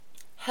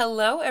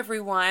Hello,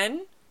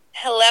 everyone.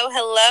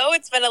 Hello.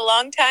 It's been a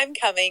long time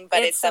coming,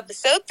 but it's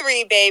episode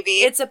 3,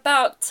 baby. It's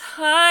about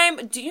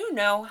time. Do you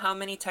know how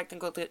many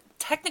technical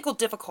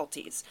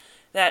difficulties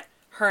that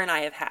her and I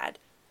have had?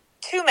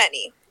 Too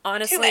many.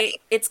 Honestly,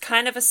 it's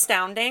kind of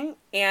astounding,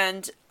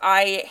 and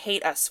I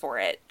hate us for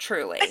it,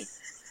 truly.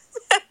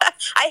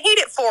 I hate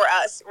it for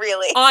us,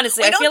 really.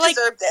 Honestly, we don't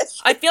deserve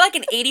this. I feel like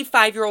an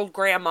 85-year-old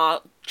grandma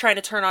trying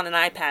to turn on an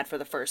iPad for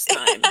the first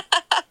time.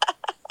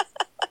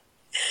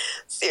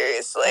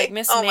 Seriously. Like,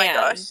 Miss My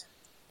gosh.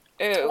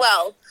 Ooh.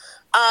 Well,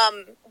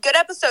 good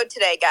episode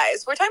today,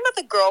 guys. We're talking about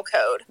the girl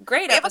code.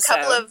 Great we episode.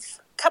 We have a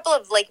couple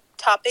of like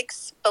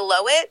topics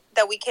below it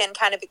that we can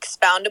kind of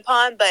expound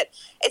upon, but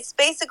it's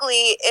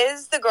basically,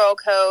 is the girl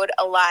code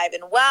alive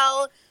and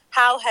well?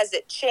 How has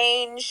it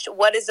changed?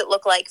 What does it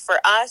look like for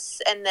us?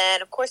 And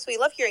then, of course, we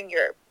love hearing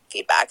your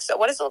feedback. So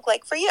what does it look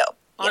like for you?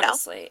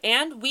 Honestly.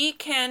 And we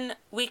can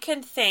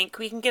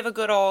give a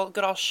good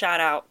old shout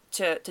out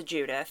to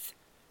Judith.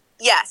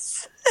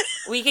 Yes.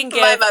 We can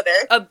give my mother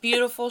a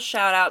beautiful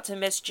shout out to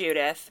Miss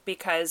Judith,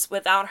 because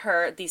without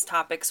her, these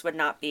topics would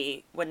not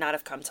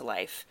have come to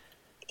life.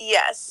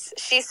 Yes.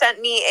 She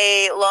sent me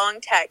a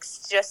long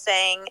text just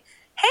saying,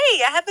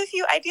 hey, I have a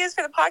few ideas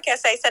for the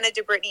podcast. I sent it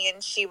to Brittany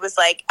and she was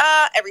like,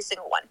 every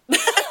single one.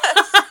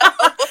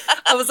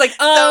 I was like,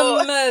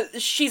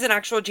 she's an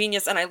actual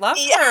genius and I love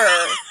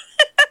her.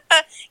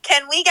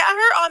 Can we get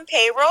her on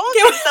payroll?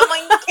 Can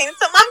someone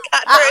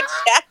cut her a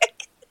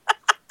check?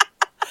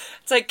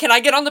 It's like, can I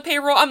get on the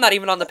payroll? I'm not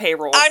even on the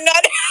payroll. I'm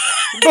not.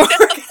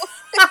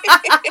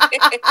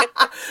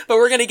 But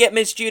we're going to get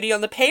Miss Judy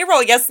on the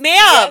payroll. Yes,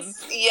 ma'am.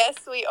 Yes,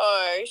 we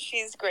are.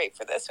 She's great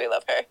for this. We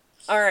love her.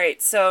 All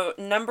right. So,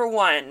 number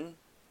 1.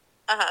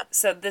 Uh-huh.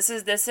 So,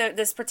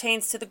 this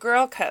pertains to the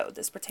girl code.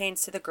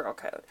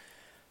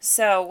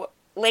 So,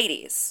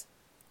 ladies,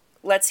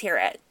 let's hear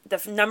it.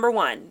 Number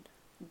 1,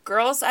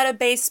 girls at a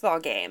baseball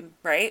game,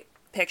 right?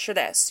 Picture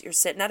this. You're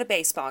sitting at a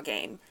baseball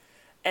game,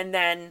 and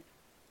then,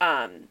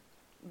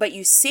 but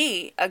you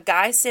see a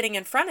guy sitting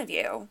in front of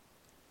you,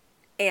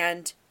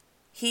 and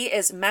he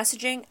is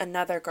messaging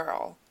another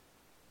girl.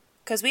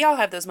 Because we all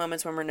have those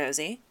moments when we're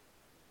nosy.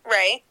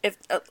 Right.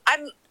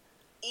 I'm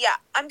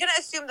going to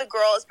assume the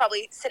girl is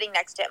probably sitting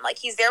next to him. Like,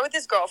 he's there with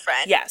his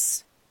girlfriend.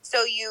 Yes.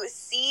 So you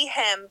see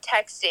him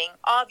texting,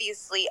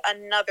 obviously,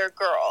 another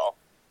girl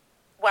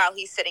while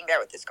he's sitting there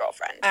with his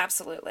girlfriend.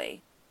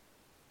 Absolutely.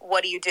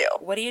 What do you do?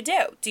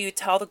 Do you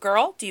tell the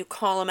girl? Do you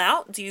call him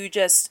out? Do you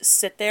just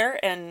sit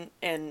there and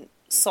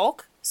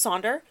sulk,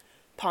 ponder?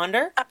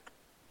 Ponder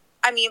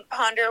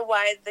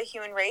why the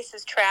human race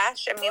is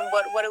trash.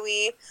 What do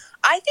we...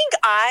 I think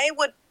I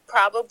would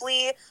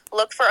probably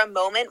look for a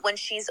moment when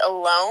she's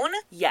alone.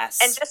 Yes.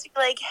 And just be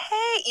like,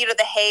 hey,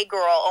 the hey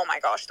girl. Oh my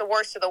gosh, the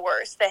worst of the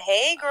worst. The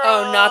hey girl.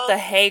 Oh, not the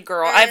hey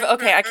girl.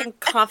 I can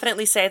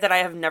confidently say that I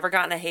have never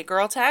gotten a hey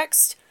girl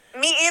text.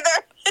 Me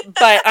either.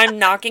 But I'm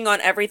knocking on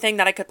everything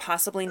that I could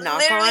possibly knock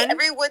Literally on.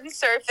 Every wooden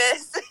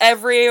surface.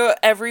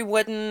 every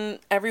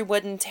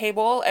wooden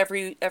table,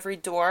 every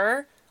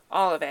door,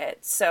 all of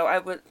it. So I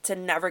would to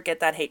never get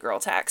that hey girl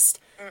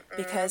text.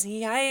 Because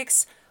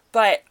yikes.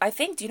 But I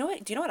think, do you know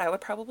what I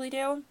would probably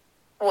do?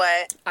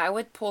 What? I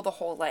would pull the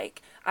whole,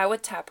 I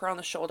would tap her on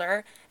the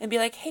shoulder and be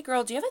like, hey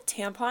girl, do you have a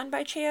tampon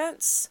by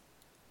chance?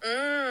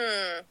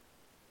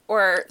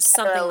 Or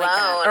something like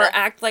that. Or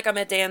act like I'm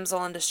a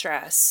damsel in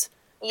distress.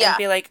 Yeah. And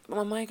be like,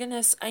 oh my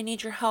goodness, I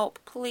need your help.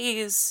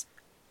 Please.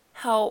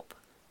 Help.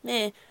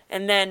 Meh.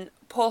 And then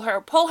pull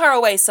her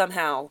away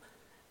somehow.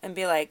 And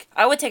be like,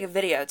 I would take a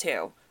video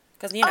too.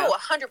 Because,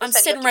 100%. I'm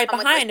sitting right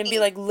behind and be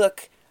like,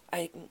 look,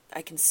 I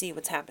can see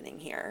what's happening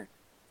here.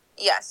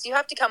 Yes, you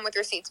have to come with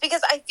receipts.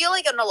 Because I feel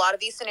like in a lot of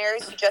these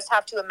scenarios, you just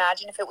have to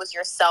imagine if it was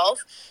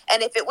yourself.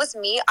 And if it was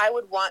me, I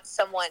would want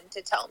someone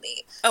to tell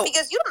me. Oh,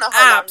 because you don't know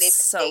how long they've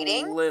been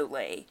dating.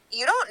 Absolutely.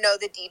 You don't know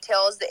the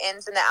details, the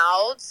ins and the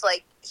outs.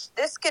 Like,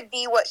 this could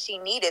be what she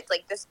needed.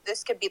 Like,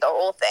 this could be the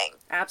whole thing.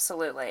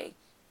 Absolutely.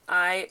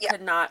 I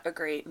could not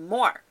agree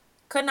more.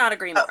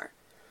 More.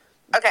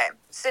 Okay,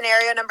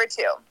 scenario number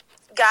 2.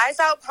 Guy's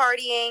out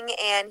partying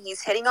and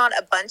he's hitting on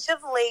a bunch of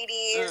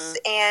ladies,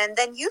 and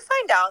then you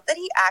find out that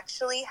he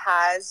actually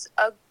has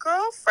a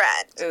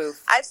girlfriend.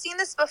 Oof. I've seen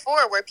this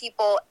before where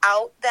people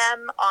out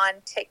them on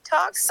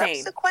TikTok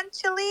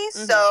subsequently.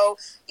 So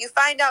you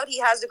find out he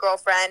has a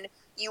girlfriend.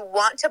 You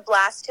want to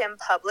blast him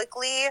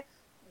publicly.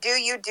 Do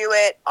you do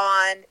it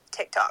on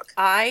TikTok?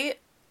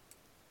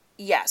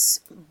 Yes,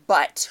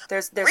 but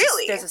there's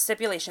Really? there's a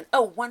stipulation.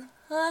 Oh,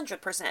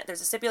 100%. There's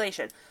a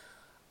stipulation.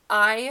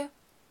 I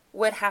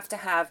would have to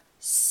have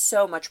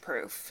so much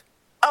proof.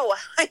 Oh,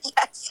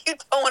 yes. You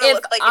don't want to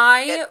look like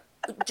I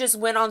just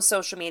went on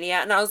social media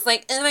and I was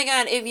like, oh my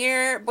god, if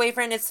your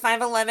boyfriend is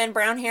 5'11",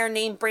 brown hair,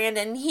 named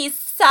Brandon, he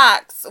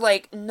sucks.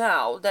 Like,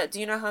 no. Do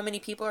you know how many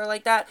people are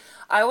like that?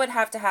 I would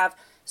have to have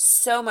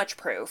so much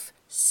proof.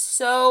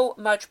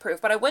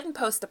 But I wouldn't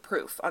post the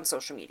proof on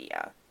social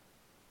media.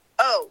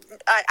 Oh,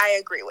 I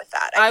agree with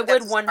that. I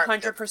would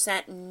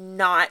 100%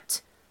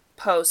 not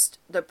post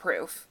the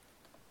proof.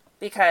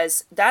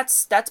 because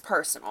that's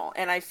personal,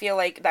 and I feel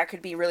like that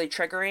could be really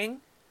triggering.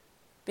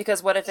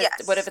 Because what if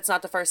it's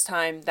not the first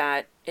time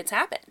that it's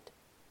happened?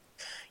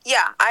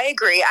 Yeah, I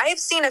agree. I have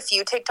seen a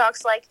few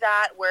TikToks like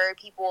that where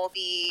people will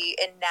be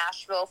in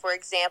Nashville, for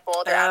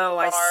example. They're at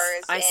bars.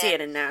 I see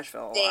it in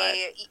Nashville a lot.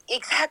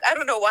 Exactly. I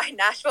don't know why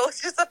Nashville is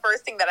just the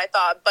first thing that I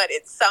thought, but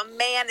it's some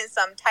man in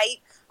some tight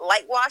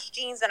light wash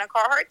jeans and a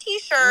Carhartt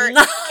t-shirt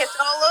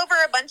kissing all over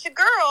a bunch of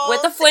girls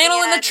with the flannel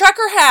and the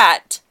trucker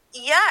hat.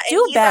 Yeah, and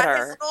he's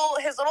better.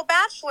 At his little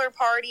bachelor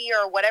party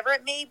or whatever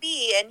it may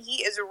be, and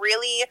he is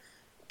really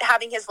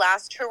having his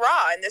last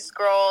hurrah, and this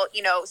girl,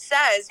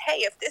 says, "Hey,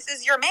 if this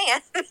is your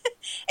man,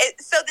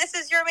 so this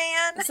is your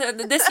man." So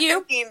this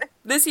you?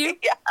 This you?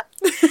 Yeah,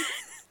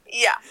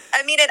 yeah.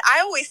 I mean, and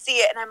I always see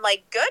it, and I'm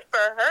like, good for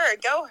her,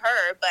 go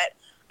her. But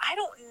I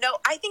don't know.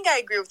 I think I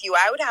agree with you.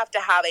 I would have to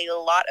have a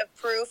lot of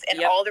proof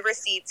and all the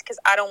receipts because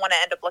I don't want to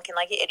end up looking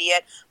like an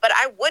idiot. But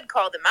I would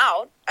call them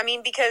out. I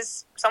mean,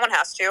 because someone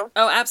has to.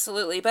 Oh,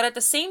 absolutely. But at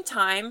the same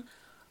time,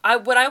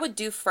 what I would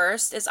do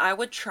first is I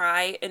would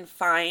try and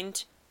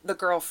find the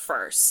girl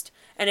first.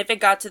 And if it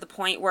got to the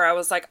point where I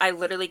was like, I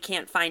literally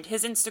can't find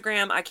his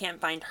Instagram, I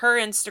can't find her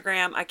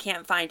Instagram, I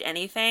can't find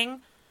anything,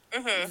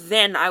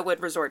 then I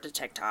would resort to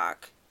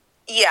TikTok.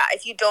 Yeah,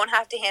 if you don't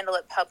have to handle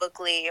it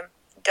publicly,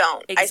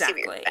 don't.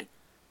 Exactly.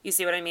 You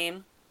see what I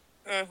mean?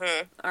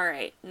 Mm-hmm. All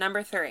right.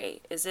 Number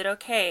 3. Is it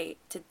okay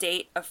to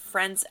date a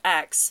friend's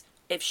ex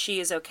if she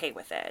is okay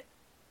with it?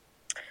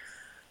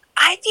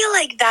 I feel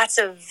like that's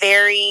a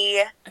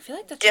very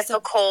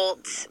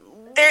difficult...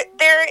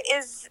 There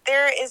is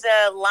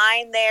a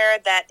line there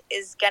that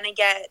is going to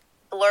get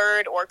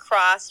blurred or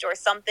crossed or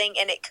something,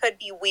 and it could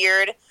be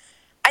weird.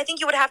 I think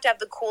you would have to have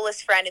the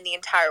coolest friend in the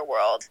entire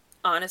world.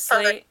 Honestly.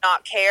 For her to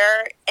not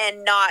care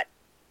and not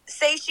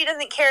say she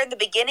doesn't care in the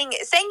beginning.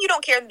 Saying you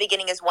don't care in the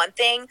beginning is one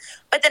thing,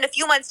 but then a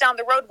few months down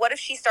the road, what if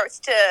she starts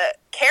to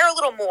care a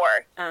little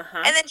more? And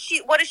then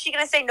what is she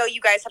going to say? No, you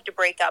guys have to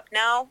break up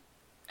now?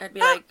 I'd be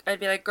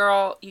like,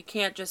 girl, you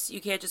can't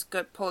just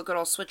go pull a good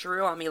old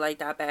switcheroo on me like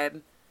that,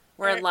 babe.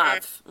 We're in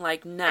love.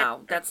 Like,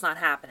 no, that's not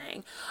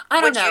happening.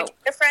 I don't know. Would you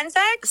date a friend's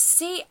ex?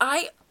 See,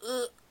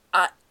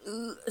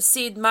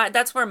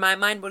 that's where my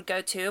mind would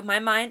go to. My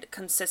mind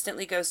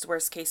consistently goes to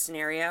worst case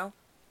scenario,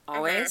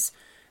 always.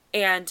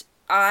 And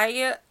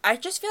I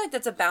just feel like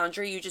that's a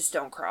boundary you just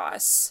don't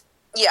cross.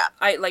 Yeah.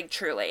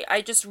 Truly. I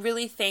just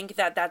really think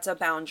that that's a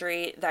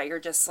boundary that you're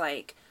just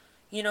like,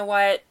 you know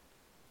what?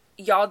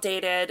 Y'all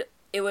dated.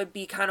 It would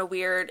be kind of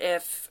weird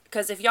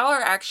because if y'all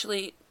are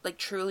actually, like,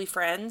 truly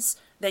friends,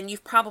 then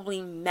you've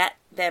probably met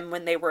him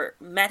when they were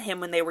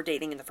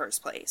dating in the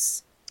first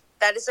place.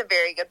 That is a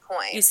very good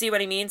point. You see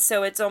what I mean?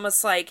 So it's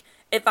almost like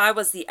if I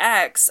was the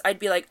ex, I'd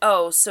be like,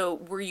 oh, so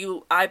were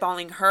you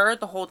eyeballing her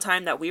the whole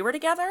time that we were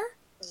together?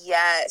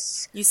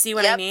 Yes. You see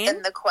what I mean?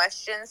 And the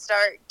questions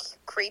start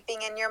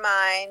creeping in your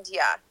mind.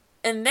 Yeah.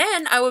 And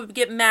then I would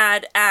get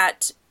mad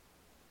at,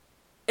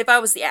 if I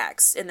was the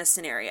ex in this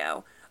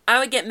scenario, I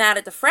would get mad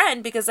at the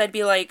friend because I'd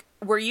be like,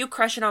 were you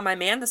crushing on my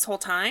man this whole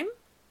time?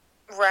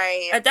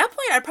 Right. At that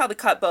point, I'd probably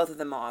cut both of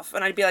them off.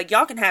 And I'd be like,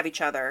 y'all can have each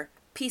other.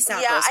 Peace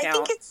out, Girl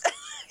Scout.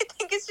 I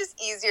think it's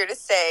just easier to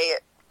say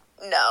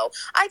no.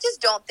 I just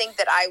don't think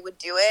that I would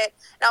do it.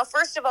 Now,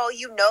 first of all,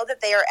 you know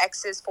that they are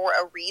exes for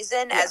a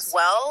reason as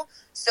well.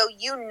 So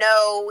you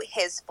know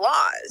his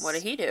flaws. What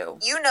did he do?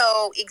 You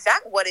know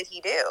exactly what did he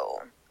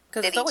do.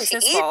 Because it's always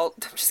his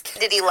fault. I'm just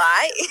kidding. Did he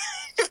lie?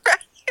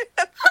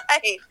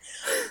 Right.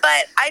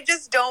 But I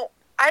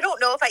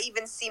don't know if I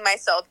even see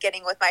myself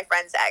getting with my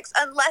friend's ex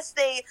unless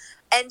they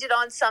ended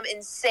on some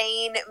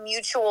insane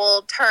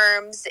mutual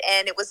terms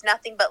and it was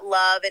nothing but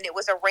love and it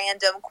was a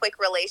random quick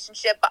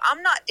relationship. But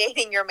I'm not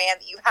dating your man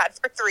that you had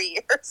for 3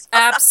 years.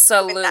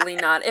 Absolutely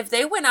not. If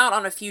they went out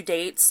on a few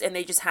dates and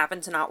they just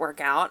happened to not work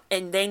out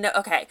and they know,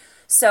 okay,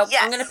 so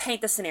I'm going to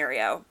paint the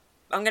scenario.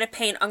 I'm going to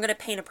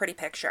paint a pretty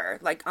picture.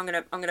 Like I'm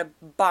going to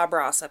Bob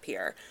Ross up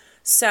here.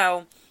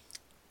 So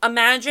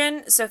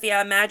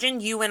Sophia, imagine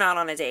you went out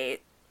on a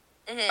date.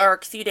 Or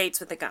a few dates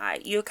with a guy.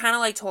 You kind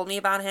of, like, told me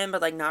about him,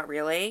 but, like, not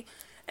really.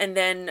 And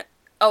then,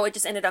 it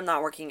just ended up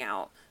not working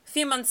out. A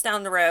few months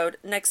down the road,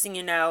 next thing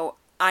you know,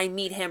 I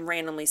meet him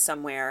randomly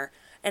somewhere.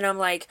 And I'm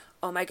like,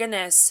 oh my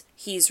goodness,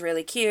 he's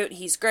really cute,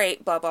 he's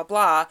great, blah, blah,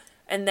 blah.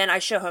 And then I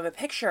show him a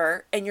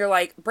picture, and you're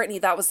like, Brittany,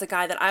 that was the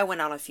guy that I went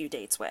on a few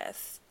dates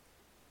with.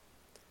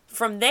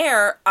 From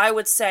there, I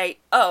would say,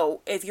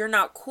 if you're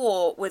not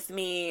cool with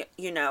me,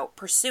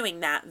 pursuing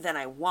that, then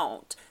I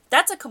won't.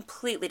 That's a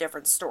completely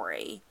different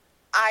story.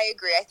 I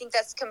agree. I think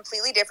that's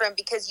completely different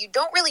because you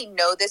don't really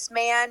know this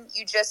man.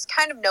 You just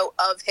kind of know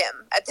of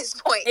him at this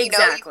point.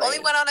 Exactly. You only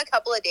went on a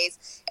couple of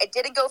dates. It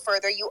didn't go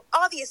further. You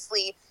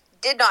obviously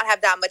did not have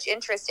that much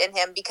interest in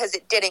him because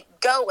it didn't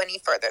go any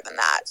further than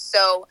that.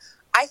 So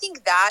I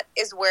think that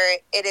is where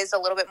it is a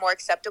little bit more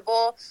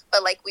acceptable.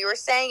 But like we were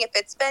saying, if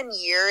it's been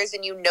years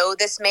and you know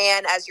this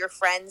man as your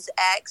friend's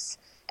ex,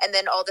 and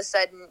then all of a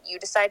sudden you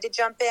decide to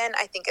jump in,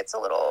 I think it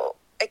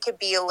could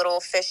be a little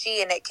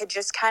fishy, and it could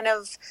just kind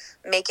of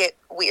make it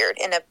weird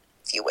in a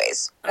few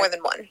ways, more than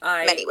one,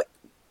 many ways.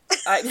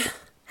 I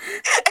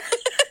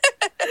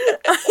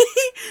I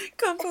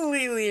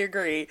completely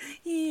agree.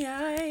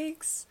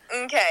 Yikes.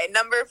 Okay,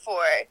 number 4.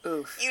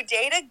 Oof. You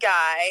date a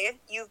guy,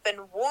 you've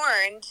been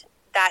warned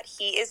that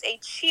he is a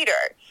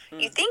cheater.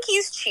 You think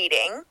he's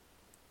cheating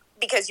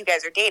because you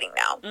guys are dating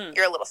now.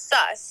 You're a little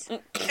sus.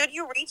 Should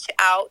you reach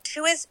out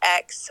to his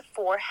ex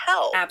for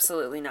help?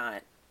 Absolutely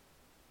not.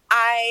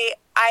 I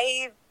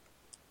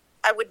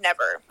would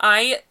never.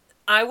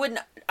 I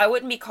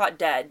wouldn't be caught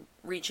dead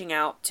reaching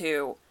out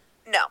to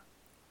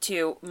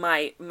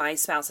my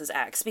spouse's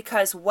ex,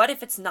 because what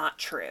if it's not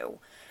true?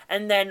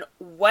 And then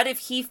what if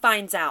he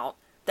finds out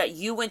that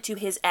you went to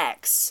his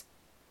ex?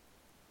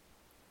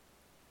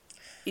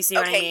 You see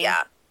what I mean? Okay,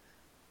 yeah.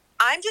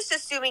 I'm just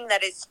assuming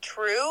that it's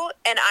true,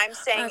 and I'm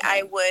saying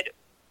I would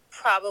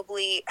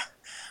probably,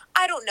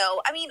 I don't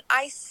know. I mean,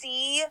 I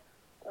see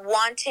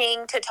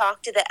wanting to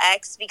talk to the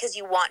ex because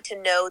you want to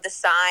know the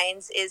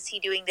signs. Is he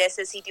doing this?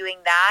 Is he doing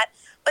that?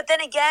 But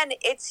then again,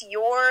 it's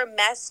your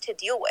mess to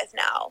deal with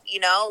now, you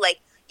know? Like,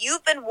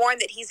 you've been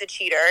warned that he's a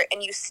cheater,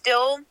 and you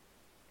still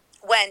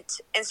went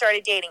and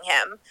started dating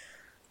him.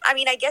 I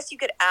mean, I guess you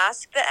could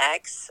ask the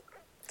ex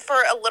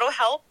for a little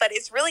help, but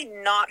it's really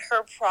not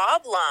her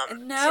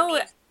problem.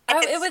 No,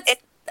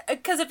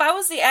 because if I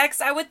was the ex,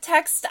 I would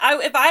text.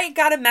 If I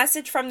got a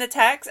message from the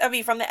ex,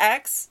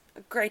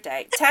 great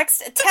day.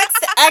 Text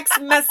ex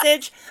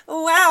message.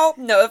 Wow.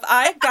 No, if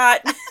I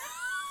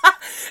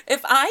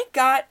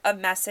got a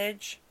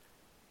message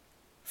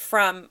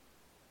from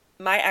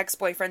my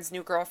ex-boyfriend's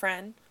new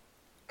girlfriend,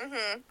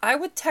 I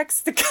would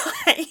text the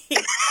guy.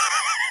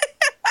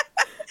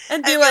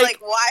 And be like,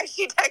 why is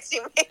she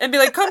texting me? And be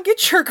like, come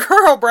get your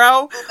girl,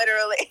 bro.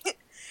 Literally.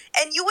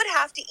 And you would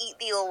have to eat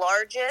the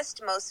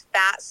largest, most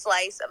fat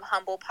slice of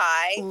humble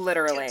pie.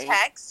 Literally. To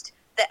text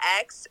the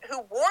ex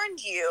who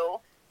warned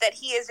you that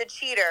he is a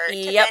cheater. To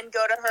then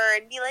go to her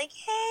and be like,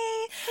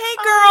 hey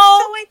girl.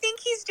 So I think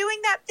he's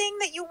doing that thing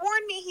that you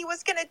warned me he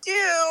was going to do.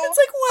 It's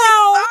like,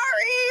 wow.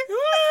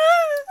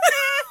 Like,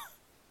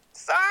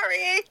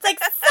 sorry. It's like,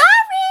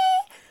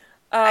 sorry.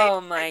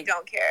 Oh I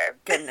don't care.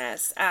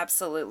 Goodness.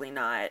 Absolutely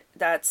not.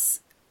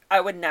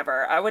 I would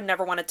never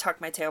want to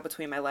tuck my tail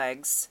between my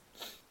legs.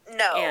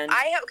 No.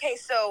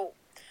 So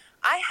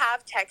I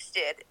have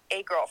texted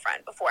a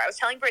girlfriend before. I was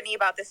telling Brittany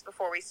about this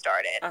before we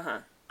started.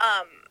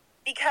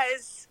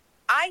 Because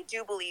I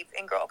do believe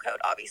in girl code,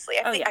 obviously.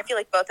 I feel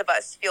like both of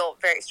us feel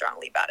very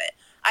strongly about it.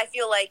 I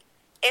feel like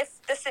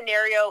if the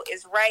scenario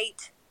is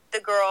right, the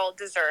girl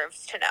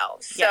deserves to know.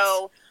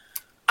 So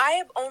I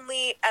have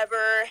only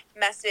ever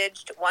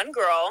messaged one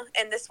girl,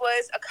 and this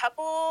was I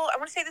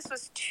want to say this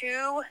was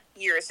 2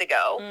 years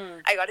ago.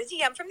 I got a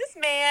DM from this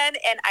man,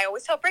 and I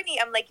always tell Brittany,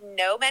 I'm like,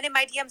 no men in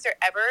my DMs are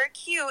ever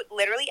cute,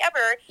 literally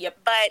ever. Yep.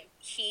 But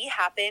he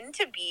happened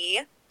to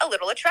be a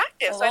little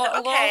attractive. So I thought,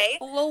 okay,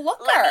 a little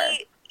looker.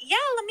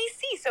 Let me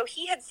see. So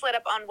he had slid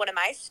up on one of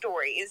my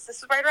stories.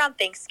 This was right around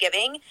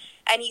Thanksgiving,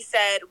 and he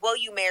said, will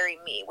you marry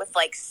me? With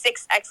like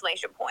 6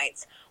 exclamation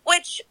points,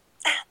 which...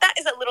 that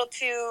is a little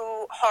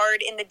too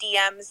hard in the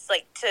DMs,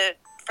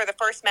 for the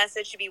first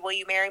message to be, will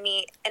you marry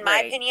me, in my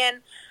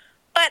opinion.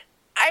 But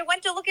I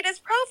went to look at his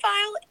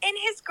profile, and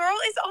his girl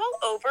is all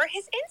over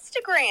his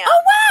Instagram.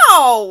 Oh,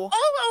 wow!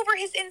 All over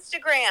his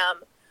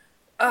Instagram.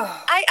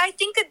 Oh. I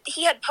think that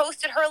he had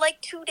posted her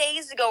 2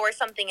 days ago or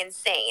something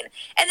insane.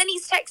 And then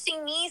he's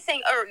messaging me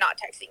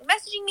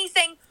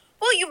saying,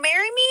 will you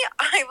marry me?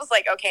 I was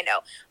like, okay, no.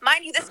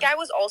 Mind you, this guy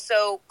was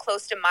also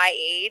close to my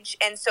age,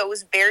 and so it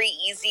was very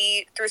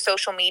easy through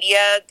social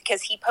media,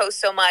 because he posts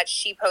so much,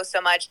 she posts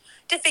so much,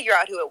 to figure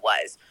out who it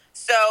was.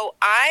 So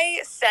I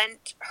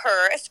sent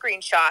her a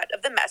screenshot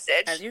of the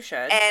message. As you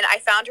should. And I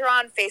found her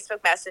on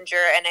Facebook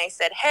Messenger, and I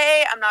said,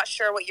 hey, I'm not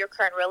sure what your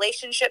current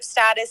relationship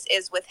status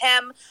is with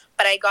him,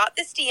 but I got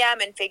this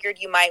DM and figured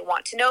you might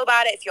want to know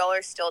about it if y'all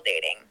are still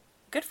dating.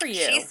 Good for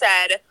you. She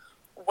said...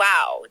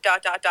 wow, ...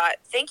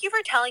 thank you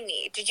for telling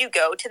me. Did you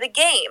go to the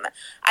game?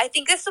 I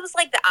think this was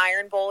the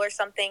Iron Bowl or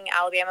something,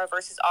 Alabama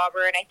versus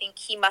Auburn. I think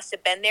he must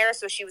have been there,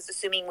 so she was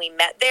assuming we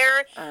met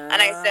there.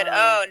 And I said,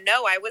 oh,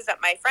 no, I was at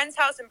my friend's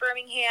house in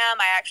Birmingham.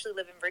 I actually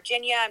live in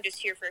Virginia. I'm just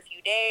here for a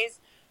few days.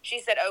 She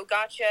said, oh,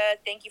 gotcha.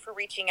 Thank you for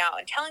reaching out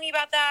and telling me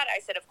about that. I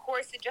said, of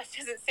course, it just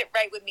doesn't sit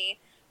right with me.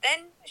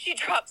 Then she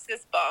drops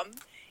this bomb.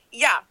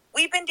 Yeah,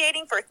 we've been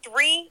dating for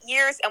 3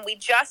 years, and we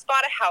just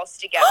bought a house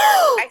together.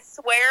 I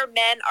swear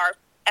men are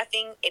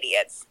effing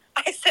idiots.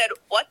 I said,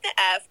 what the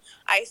F?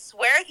 I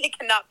swear they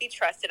cannot be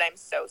trusted. I'm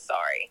so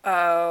sorry.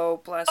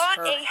 Oh, bless her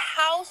Bought a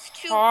house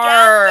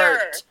heart.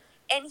 together.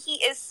 And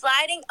he is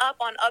sliding up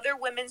on other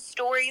women's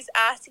stories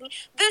asking,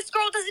 this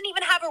girl doesn't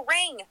even have a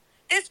ring.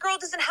 This girl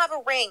doesn't have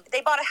a ring.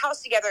 They bought a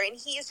house together, and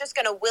he is just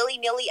going to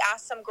willy-nilly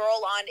ask some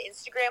girl on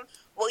Instagram,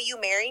 will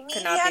you marry me?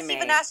 He hasn't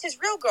even asked his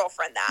real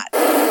girlfriend that.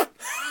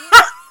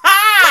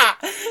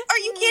 Are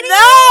you kidding me?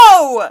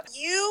 No!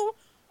 You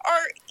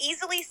are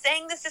easily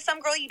saying this to some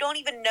girl you don't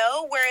even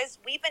know, whereas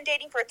we've been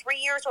dating for 3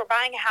 years, we're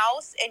buying a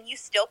house, and you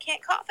still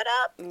can't cough it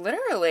up?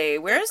 Literally.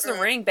 Where's the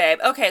ring, babe?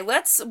 Okay,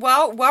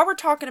 while we're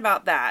talking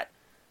about that,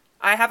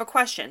 I have a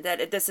question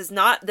this is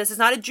not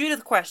a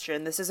Judith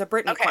question. This is a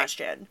Brittany Okay.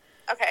 question.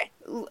 Okay.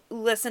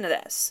 Listen to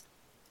this.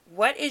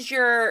 What is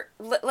your,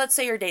 let's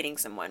say you're dating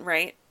someone,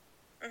 right?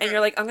 Mm-hmm. And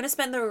you're like, I'm going to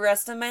spend the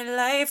rest of my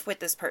life with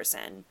this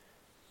person.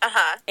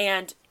 Uh-huh.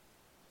 And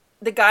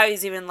the guy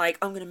is even like,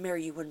 I'm going to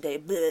marry you one day.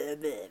 Blah,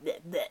 blah, blah,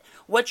 blah.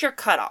 What's your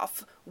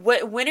cutoff?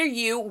 When are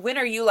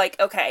you like,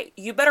 okay,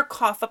 you better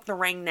cough up the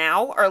ring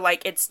now? Or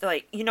like, it's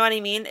like, you know what I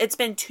mean? It's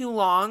been too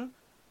long.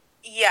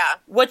 Yeah.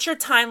 What's your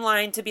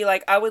timeline to be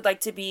like, I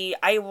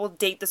will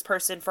date this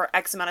person for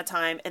X amount of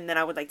time and then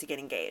I would like to get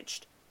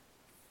engaged?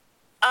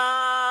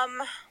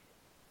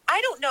 I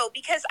don't know,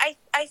 because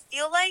I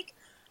feel like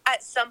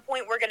at some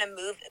point we're going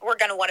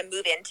to want to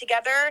move in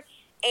together,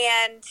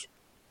 and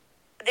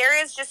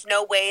there is just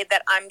no way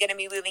that I'm going to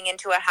be moving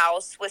into a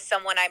house with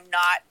someone I'm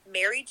not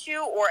married to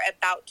or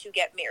about to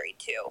get married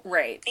to.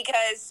 Right.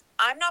 Because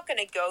I'm not going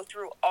to go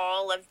through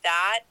all of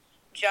that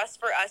just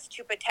for us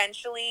to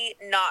potentially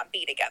not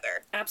be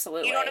together.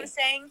 Absolutely. You know what I'm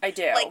saying? I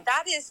do. Like,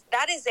 that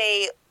is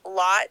a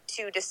lot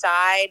to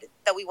decide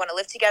that we want to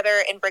live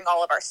together and bring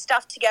all of our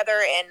stuff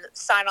together and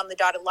sign on the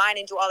dotted line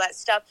and do all that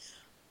stuff.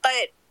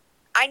 But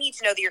I need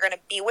to know that you're going to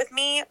be with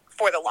me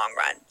for the long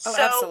run. Oh,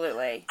 so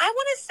absolutely. I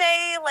want to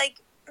say, like,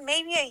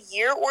 maybe a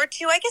year or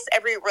two. I guess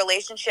every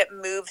relationship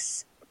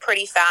moves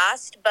pretty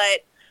fast,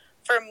 but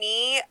for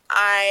me,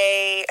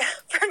 I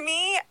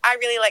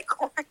really like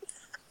corn.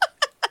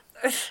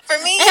 For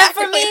me, and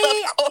for I me,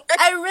 really love corn.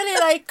 I really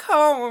like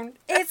cone.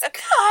 It's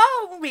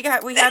cone. We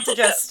had to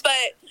just.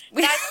 But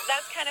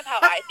that's kind of how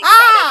I think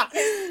about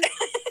it.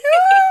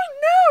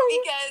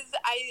 Because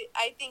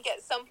I think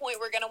at some point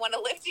we're gonna want to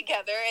live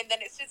together, and then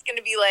it's just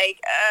gonna be like,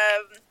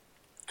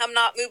 I'm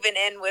not moving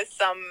in with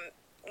some,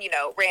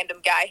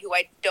 random guy who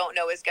I don't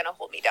know is gonna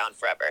hold me down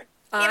forever.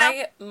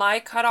 My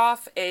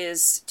cutoff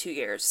is 2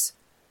 years.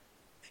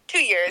 2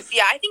 years,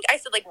 yeah. I think I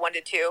said like 1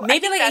 to 2.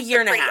 Maybe like a year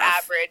and a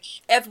half.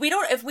 Average. If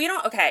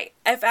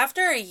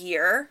after a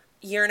year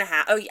and a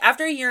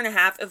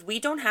half, if we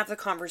don't have the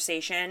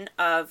conversation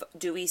of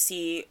do we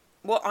see,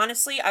 well,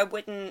 honestly, I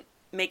wouldn't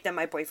make them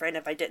my boyfriend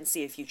if I didn't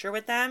see a future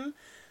with them.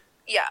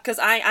 Yeah. Because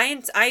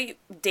I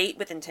date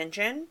with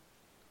intention.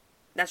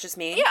 That's just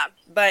me. Yeah.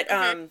 But,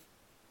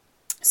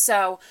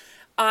 so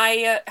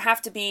I have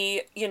to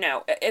be,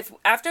 if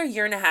after a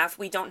year and a half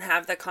we don't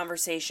have the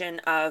conversation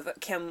of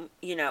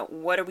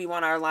what do we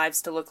want our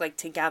lives to look like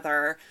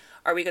together?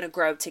 Are we going to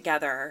grow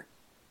together?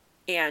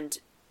 And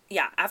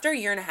yeah, after a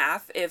year and a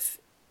half, if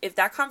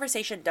that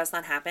conversation does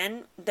not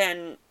happen,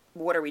 then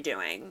what are we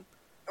doing?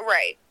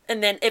 Right.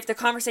 And then if the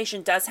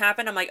conversation does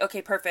happen, I'm like,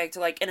 okay, perfect.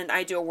 Like in an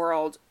ideal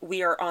world,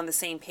 we are on the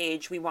same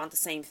page. We want the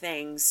same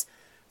things.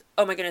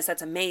 Oh my goodness,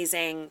 that's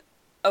amazing.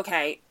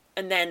 Okay.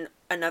 And then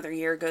another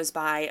year goes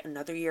by.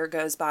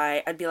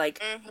 I'd be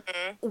like,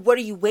 what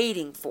are you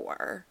waiting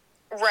for?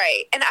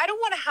 Right. And I don't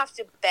want to have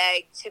to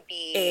beg to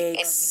be.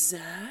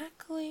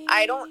 Exactly.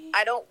 I don't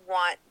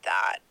want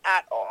that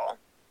at all.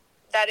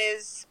 That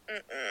is,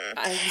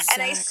 Exactly.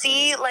 And I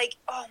see, like,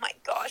 oh my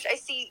gosh, I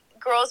see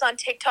girls on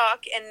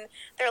TikTok and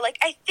they're like,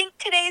 I think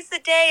today's the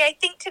day,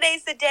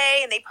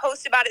 and they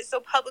post about it so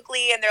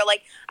publicly, and they're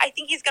like, I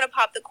think he's going to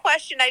pop the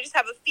question, I just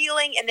have a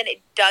feeling, and then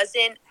it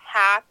doesn't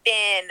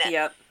happen.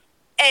 Yep.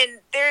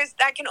 And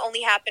that can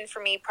only happen for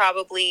me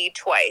probably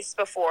twice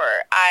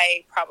before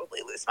I probably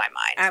lose my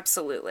mind.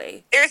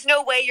 Absolutely. There's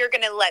no way you're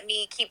going to let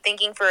me keep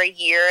thinking for a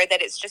year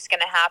that it's just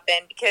going to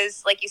happen,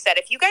 because like you said,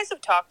 if you guys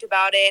have talked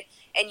about it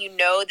and you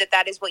know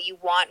that is what you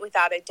want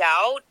without a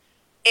doubt,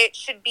 it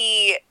should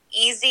be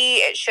easy,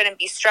 it shouldn't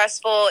be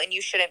stressful, and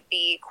you shouldn't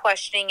be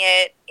questioning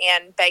it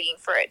and begging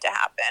for it to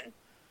happen.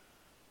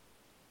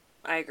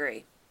 I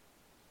agree.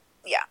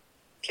 Yeah.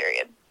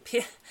 Period.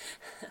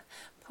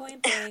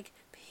 Point blank.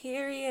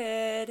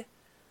 Period.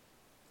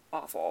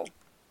 Awful.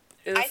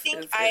 Oof, I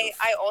think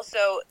I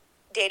also,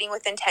 dating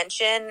with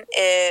intention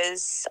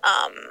is,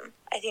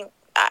 I think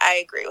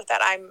I agree with that.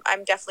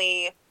 I'm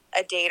definitely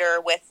a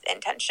dater with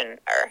intention.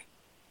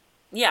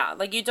 Yeah,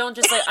 like you don't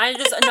just like,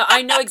 no,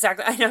 I know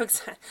exactly I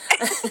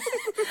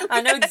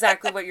know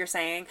exactly what you're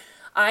saying.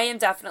 I am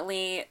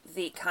definitely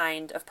the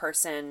kind of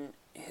person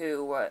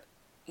who,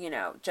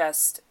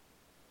 just,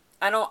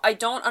 I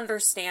don't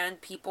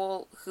understand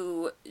people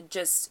who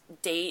just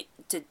date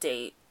to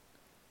date.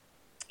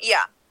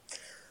 Yeah.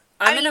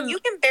 You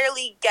can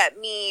barely get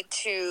me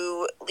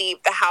to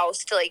leave the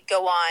house to like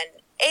go on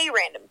a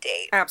random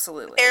date.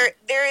 Absolutely.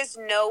 There is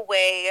no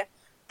way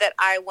that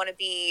I want to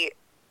be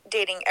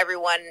dating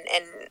everyone,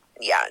 and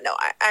yeah, no,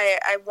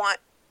 I want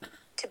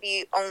to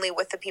be only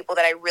with the people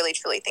that I really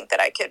truly think that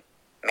I could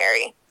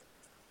marry.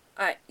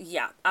 I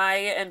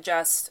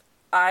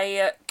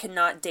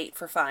cannot date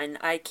for fun.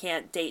 I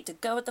can't date to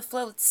go with the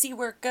flow. Let's see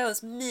where it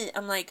goes.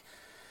 I'm like,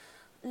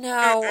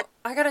 no,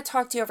 I gotta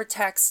talk to you over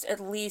text at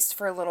least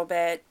for a little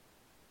bit,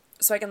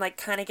 so I can like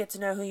kind of get to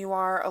know who you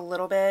are a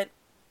little bit.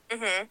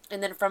 Mm-hmm.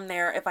 And then from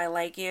there, if I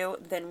like you,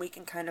 then we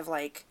can kind of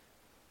like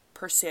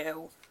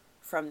pursue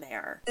from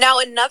there. Now,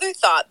 another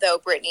thought though,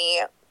 Brittany,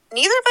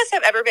 neither of us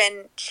have ever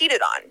been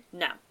cheated on.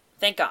 No,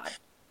 thank God.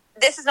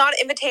 this is not an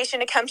invitation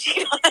to come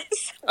cheat on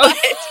us, Oh.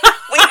 but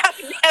we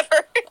have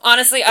never.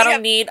 Honestly, I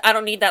don't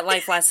need that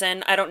life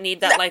lesson. I don't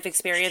need that life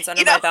experience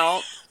under my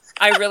belt.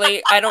 I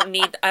don't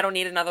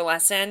need another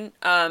lesson.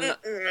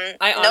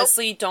 I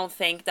honestly don't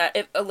think that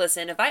if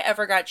I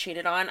ever got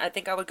cheated on, I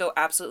think I would go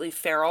absolutely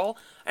feral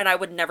and I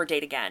would never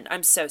date again.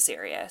 I'm so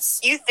serious.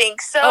 You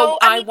think so? Oh,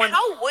 I mean,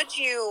 how would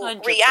you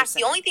 100%. react?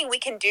 The only thing we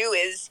can do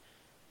is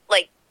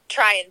like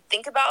try and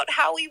think about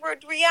how we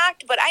would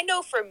react, but I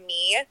know for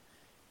me,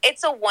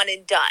 it's a one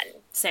and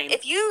done. Same.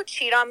 If you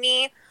cheat on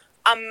me,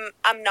 I'm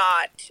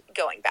not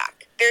going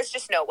back. There's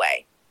just no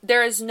way.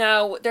 There's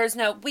no,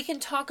 we can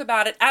talk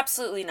about it.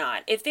 Absolutely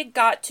not. If it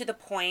got to the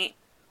point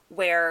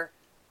where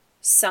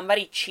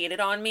somebody cheated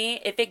on me,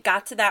 if it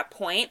got to that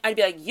point, I'd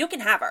be like, you can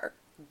have her.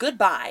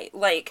 Goodbye.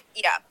 Like,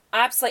 yeah.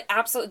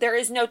 Absolutely. There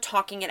is no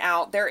talking it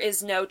out. There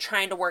is no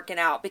trying to work it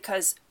out,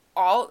 because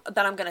all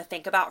that I'm going to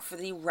think about for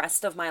the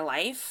rest of my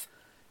life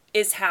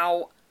is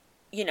how,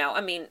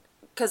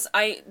 because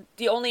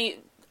the only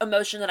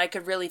emotion that I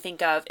could really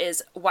think of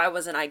is, why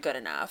wasn't I good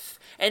enough?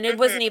 And it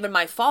wasn't even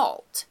my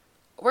fault.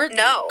 We're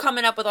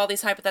coming up with all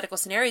these hypothetical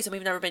scenarios and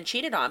we've never been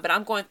cheated on, but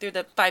I'm going through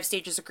the 5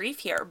 stages of grief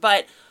here.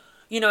 But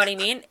you know what I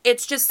mean?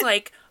 It's just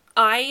like,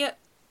 I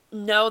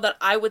know that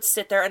I would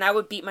sit there and I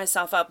would beat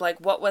myself up. Like,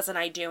 what wasn't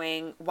I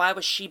doing? Why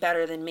was she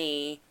better than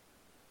me?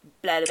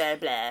 Blah, blah,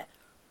 blah.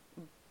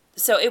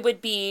 So it would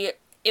be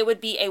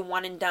a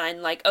one and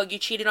done. Like, oh, you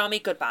cheated on me?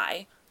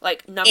 Goodbye.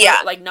 Like,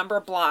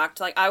 number blocked.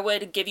 Like, I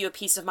would give you a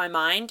piece of my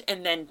mind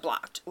and then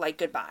blocked. Like,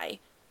 goodbye.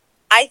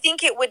 I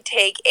think it would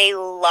take a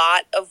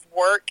lot of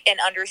work and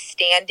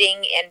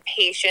understanding and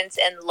patience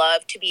and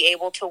love to be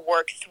able to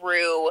work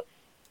through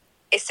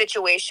a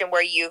situation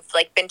where you've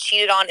like been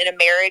cheated on in a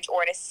marriage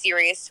or in a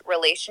serious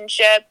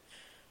relationship.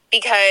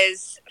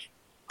 Because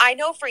I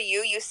know for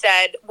you, you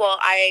said, well,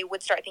 I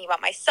would start thinking about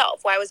myself.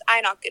 Why was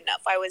I not good enough?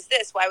 Why was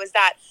this? Why was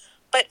that?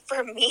 But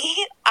for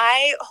me,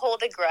 I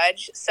hold a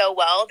grudge so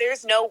well.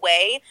 There's no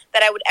way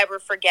that I would ever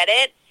forget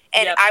it.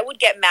 And I would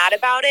get mad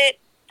about it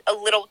a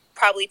little,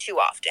 probably too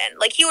often.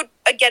 Like, he would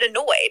get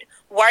annoyed.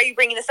 Why are you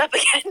bringing this up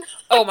again?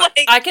 Oh my,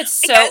 like, I could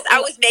so... Because I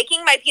was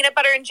making my peanut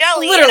butter and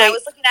jelly, literally. And I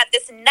was looking at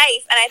this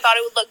knife, and I thought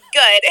it would look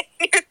good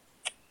in your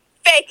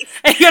face.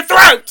 And your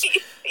throat!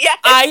 Yes,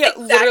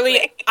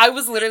 I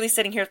was literally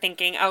sitting here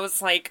thinking, I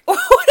was like, what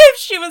if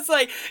she was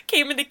like,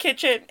 came in the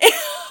kitchen...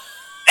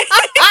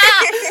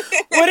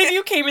 What if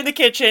you came in the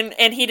kitchen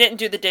and he didn't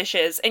do the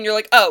dishes and you're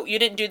like, oh, you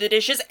didn't do the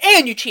dishes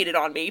and you cheated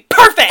on me.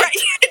 Perfect. Right.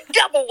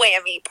 Double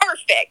whammy.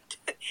 Perfect.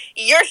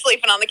 You're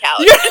sleeping on the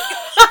couch.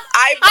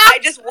 I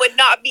just would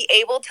not be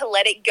able to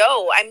let it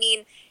go. I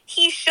mean,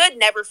 he should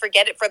never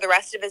forget it for the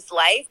rest of his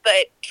life,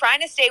 but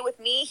trying to stay with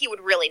me, he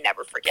would really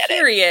never forget it.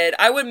 Period.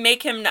 I would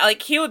make him,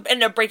 like, he would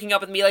end up breaking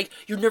up with me, like,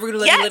 you're never going to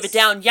let me live it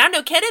down. Yeah,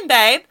 no kidding,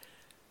 babe.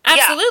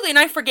 Absolutely. Yeah. And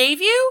I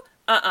forgave you?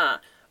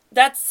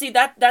 That's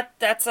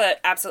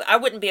a absolute, I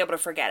wouldn't be able to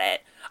forget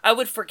it. I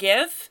would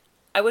forgive,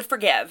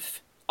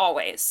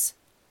 always.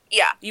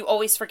 Yeah. You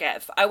always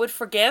forgive. I would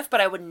forgive,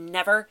 but I would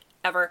never,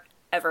 ever,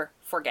 ever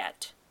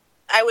forget.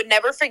 I would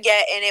never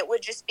forget, and it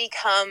would just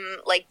become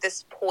like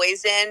this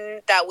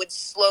poison that would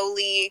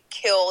slowly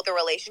kill the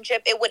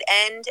relationship. It would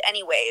end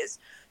anyways,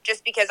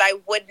 just because I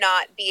would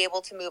not be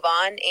able to move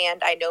on,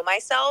 and I know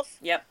myself.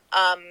 Yep.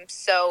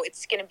 So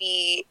it's going to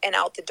be an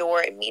out the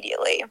door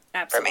immediately.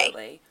 Absolutely. For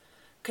me.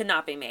 Could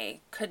not be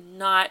me. Could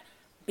not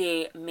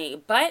be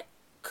me. But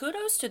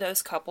kudos to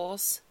those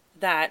couples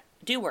that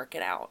do work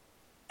it out.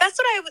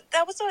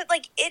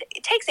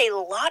 It takes a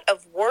lot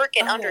of work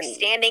and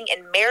understanding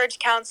and marriage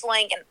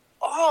counseling and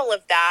all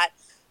of that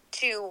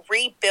to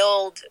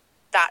rebuild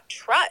that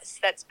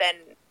trust that's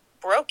been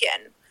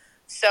broken.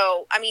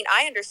 So, I mean,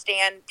 I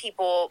understand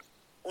people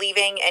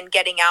leaving and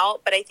getting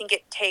out, but I think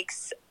it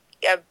takes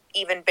an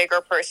even bigger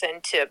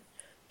person to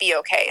be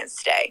okay and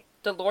stay.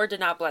 The Lord did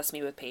not bless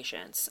me with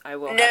patience. I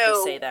will have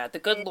to say that. The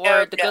good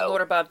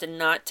Lord above did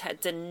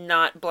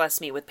not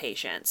bless me with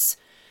patience.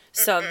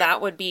 So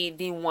that would be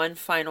the one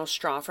final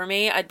straw for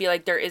me. I'd be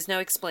like, there is no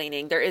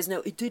explaining. There is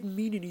no, it didn't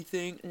mean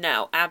anything.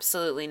 No,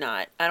 absolutely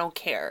not. I don't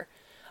care.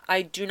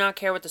 I do not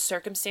care what the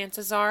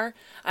circumstances are.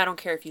 I don't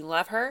care if you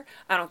love her.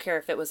 I don't care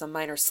if it was a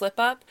minor slip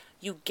up.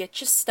 You get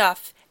your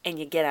stuff and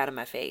you get out of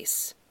my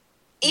face.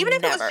 Even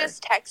if it was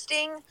just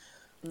texting,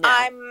 no.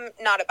 I'm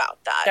not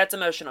about that. That's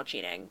emotional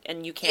cheating,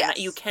 and you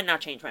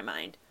cannot change my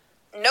mind.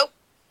 Nope.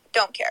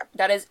 Don't care.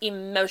 That is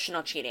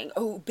emotional cheating.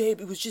 Oh, babe,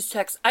 it was just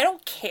text. I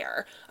don't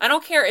care. I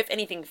don't care if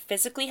anything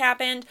physically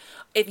happened.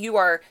 If you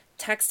are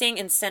texting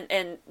and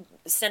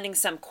sending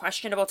some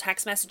questionable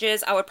text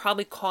messages, I would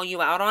probably call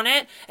you out on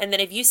it. And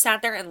then if you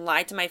sat there and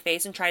lied to my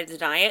face and tried to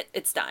deny it,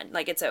 it's done.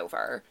 Like, it's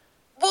over.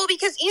 Well,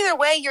 because either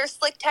way, you're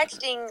slick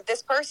texting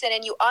this person,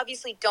 and you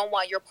obviously don't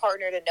want your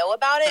partner to know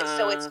about it,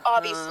 so it's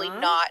obviously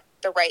not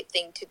the right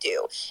thing to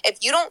do. If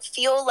you don't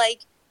feel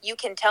like you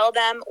can tell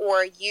them,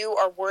 or you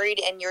are worried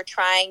and you're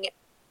trying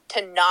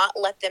to not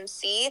let them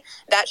see,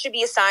 that should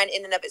be a sign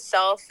in and of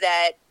itself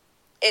that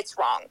it's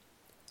wrong.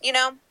 You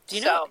know? Do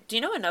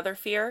you know another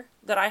fear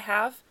that I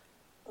have?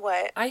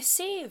 What? I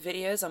see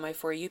videos on my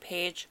For You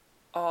page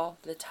all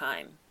the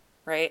time,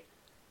 right?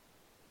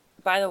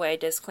 By the way,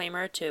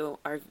 disclaimer to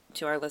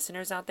our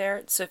listeners out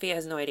there, Sophia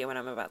has no idea what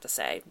I'm about to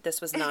say.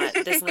 This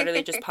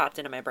literally just popped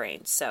into my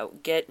brain. So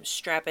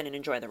strap in and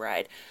enjoy the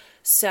ride.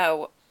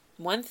 So,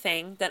 one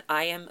thing that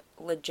I am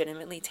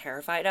legitimately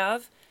terrified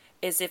of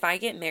is if I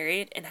get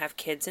married and have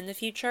kids in the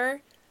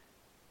future,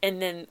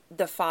 and then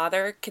the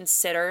father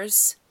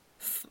considers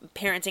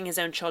parenting his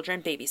own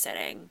children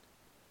babysitting.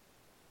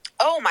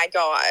 Oh my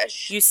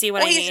gosh. You see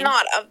what I mean? He's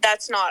not.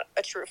 That's not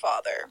a true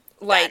father.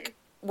 Like, then.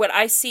 what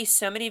I see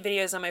so many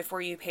videos on my For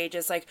You page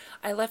is like,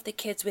 I left the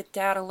kids with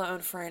dad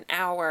alone for an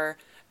hour,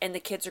 and the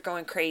kids are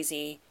going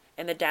crazy,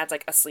 and the dad's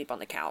like asleep on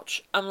the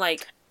couch. I'm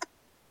like,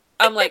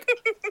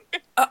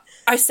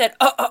 I said,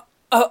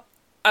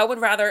 I would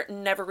rather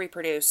never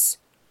reproduce,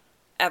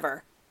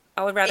 ever.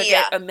 I would rather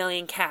get a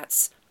million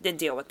cats than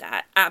deal with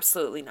that.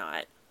 Absolutely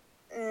not.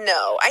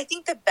 No, I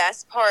think the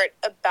best part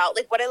about,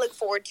 like, what I look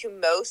forward to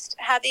most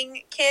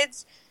having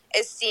kids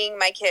is seeing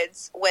my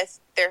kids with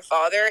their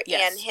father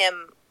and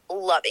him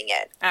loving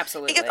it.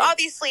 Absolutely. Because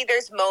obviously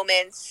there's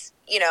moments,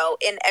 you know,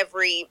 in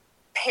every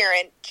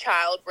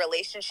parent-child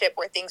relationship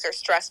where things are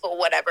stressful,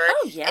 whatever.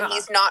 Oh, yeah. And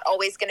he's not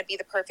always going to be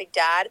the perfect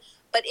dad.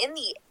 But in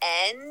the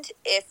end,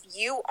 if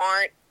you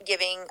aren't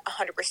giving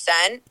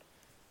 100%,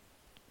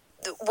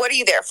 what are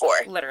you there for?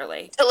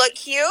 Literally. To look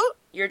cute?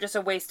 You're just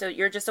a waste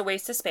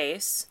of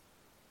space.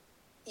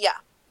 Yeah.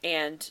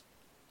 And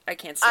I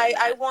can't stand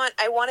that.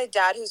 I want a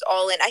dad who's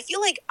all in. I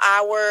feel like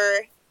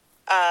our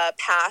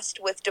past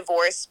with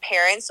divorced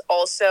parents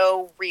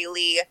also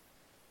really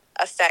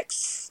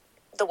affects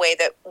the way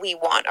that we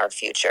want our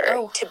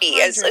future to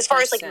be. As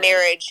far as like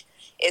marriage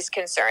is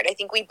concerned, I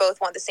think we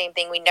both want the same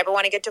thing. We never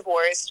want to get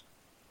divorced.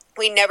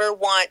 We never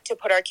want to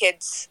put our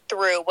kids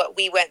through what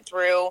we went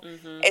through.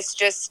 Mm-hmm. It's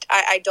just,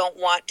 I don't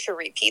want to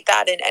repeat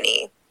that in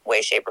any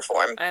way, shape, or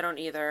form. I don't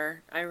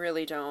either. I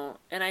really don't.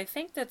 And I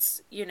think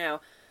that's, you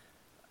know,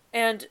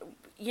 and,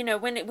 you know,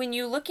 when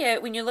you look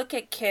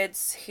at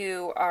kids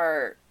who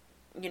are,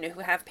 you know,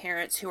 who have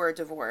parents who are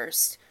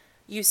divorced,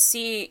 you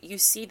see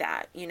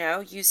that, you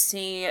know, you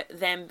see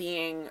them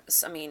being,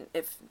 I mean,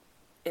 if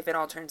it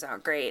all turns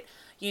out great,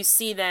 you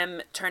see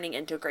them turning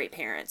into great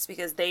parents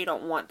because they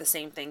don't want the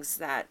same things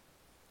to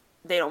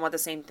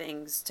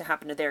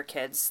happen to their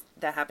kids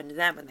that happened to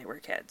them when they were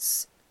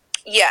kids.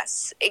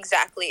 Yes,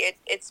 exactly.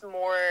 It's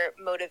more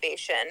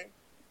motivation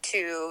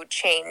to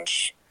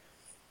change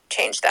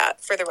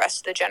that for the rest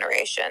of the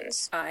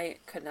generations. I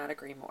could not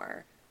agree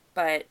more.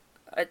 But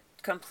a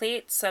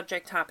complete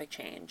subject topic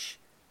change.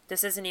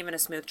 This isn't even a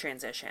smooth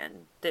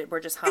transition. We're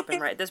just hopping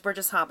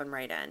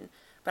right in.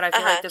 But I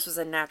feel like this was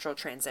a natural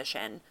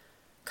transition,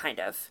 kind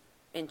of,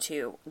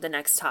 into the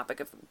next topic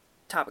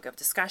of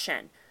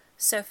discussion.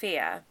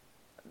 Sophia,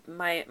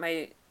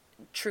 my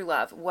true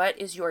love, what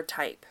is your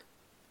type?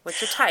 What's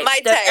your type?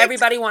 That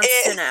everybody wants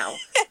to know.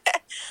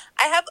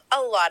 I have a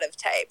lot of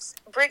types.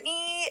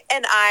 Brittany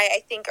and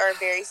I think, are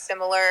very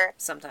similar.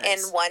 Sometimes. In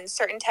one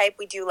certain type.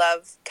 We do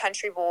love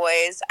country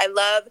boys. I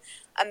love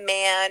a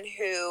man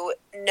who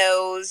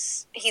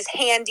knows he's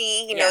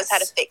handy. He knows how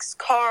to fix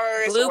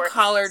cars.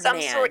 Blue-collared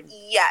man.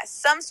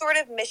 Some sort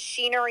of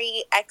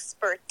machinery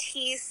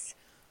expertise.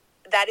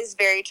 That is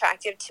very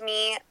attractive to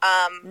me.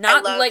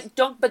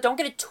 Don't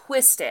get it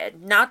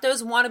twisted. Not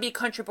those wannabe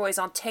country boys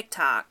on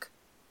TikTok.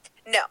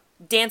 No.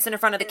 Dancing in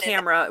front of the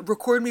camera.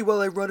 Record me while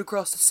I run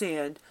across the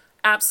sand.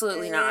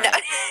 Absolutely not. No.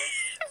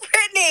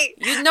 Brittany!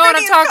 You know what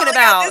I'm talking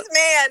about. This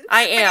man.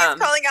 I am.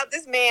 Brittany's calling out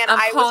this man.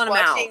 I was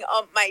watching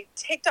my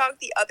TikTok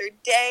the other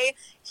day.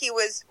 He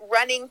was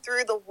running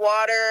through the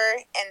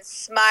water and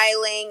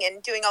smiling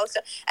and doing all this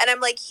stuff. And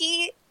I'm like,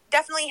 he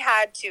definitely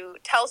had to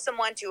tell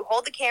someone to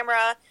hold the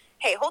camera.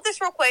 Hey, hold this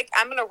real quick.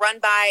 I'm going to run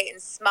by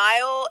and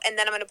smile, and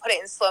then I'm going to put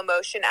it in slow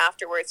motion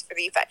afterwards for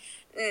the effect.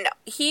 No.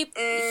 He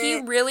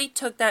really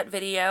took that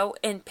video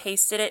and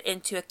pasted it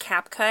into a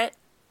CapCut,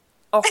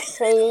 a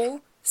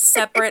whole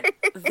separate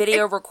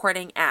video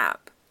recording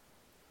app.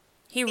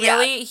 He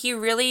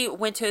really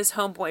went to his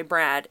homeboy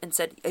Brad and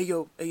said, Hey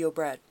yo,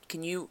 Brad,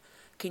 can you,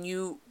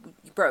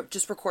 bro,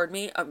 just record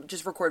me?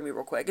 Just record me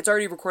real quick. It's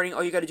already recording.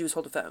 All you got to do is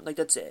hold the phone. Like,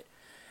 that's it.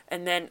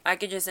 And then I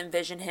could just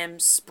envision him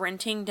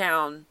sprinting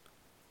down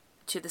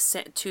to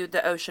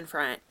the ocean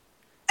front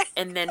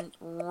and then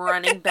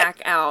running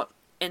back out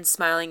and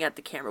smiling at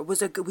the camera. Was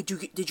that good?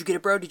 Did you get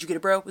it, bro?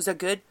 Was that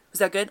good?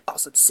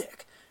 Awesome.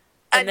 Sick.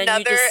 And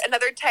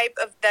another type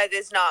of that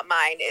is not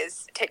mine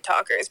is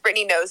TikTokers.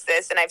 Brittany knows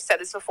this, and I've said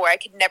this before. I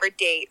could never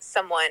date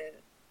someone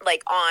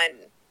like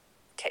on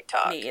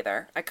TikTok. Me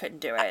either. I couldn't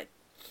do it.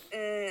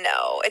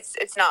 No,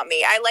 it's not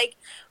me. I like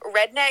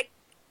redneck,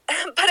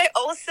 but I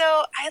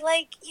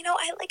like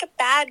a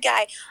bad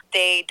guy.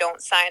 They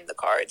don't sign the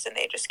cards and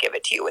they just give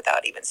it to you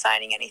without even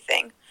signing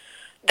anything.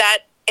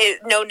 That is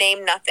no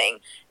name, nothing.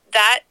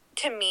 That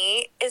to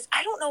me is,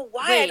 I don't know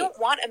why. I don't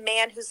want a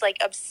man who's like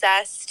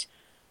obsessed.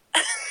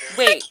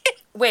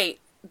 Wait.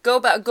 Go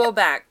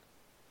back.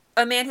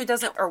 A man who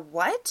doesn't, or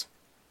what?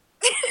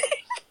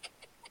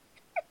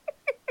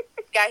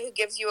 guy who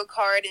gives you a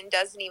card and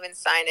doesn't even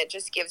sign it,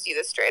 just gives you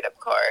the straight up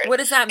card. What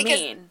does that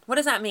mean? What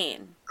does that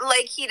mean?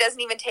 Like, he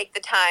doesn't even take the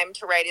time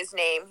to write his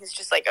name. He's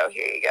just like, oh,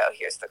 here you go.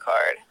 Here's the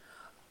card.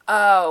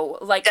 Oh,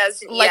 like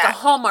a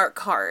Hallmark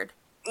card.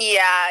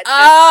 Yeah.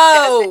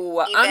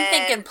 I'm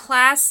thinking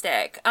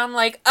plastic. I'm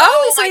like,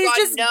 so he's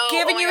just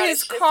giving you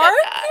his card?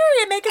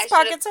 Period. Make his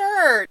pockets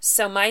hurt.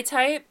 So my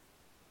type,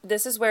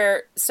 this is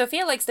where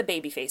Sophia likes the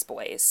baby face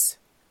boys.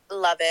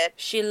 Love it.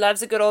 She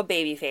loves a good old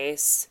baby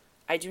face.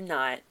 I do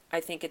not. I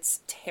think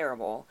it's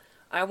terrible.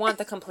 I want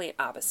the complete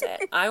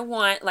opposite. I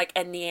want, like,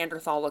 a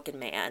Neanderthal-looking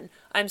man.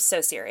 I'm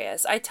so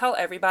serious. I tell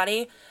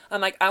everybody,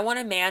 I'm like, I want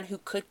a man who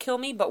could kill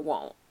me but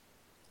won't.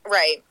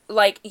 Right.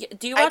 Like,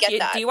 do you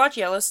watch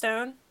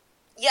Yellowstone?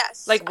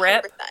 Yes. Like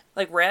Rip? 100%.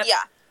 Like Rip?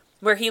 Yeah.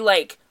 Where he,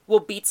 like,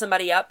 will beat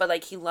somebody up, but,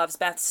 like, he loves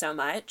Beth so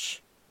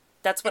much.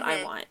 That's what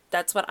I want.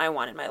 That's what I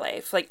want in my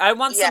life. Like, I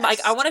want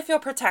like, I want to feel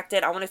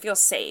protected. I want to feel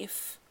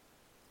safe.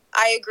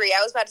 I agree.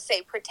 I was about to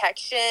say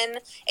protection,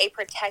 a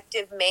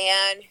protective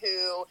man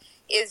who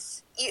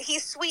is,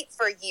 he's sweet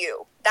for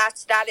you.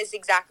 That is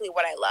exactly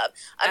what I love.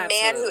 A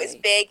man who is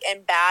big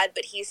and bad,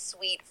 but he's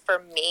sweet for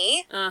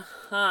me.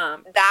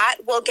 That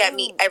will get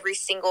me every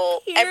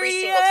single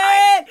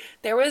time.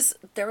 There was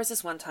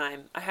this one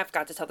time, I have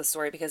got to tell the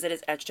story because it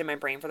is etched in my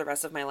brain for the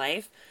rest of my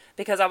life,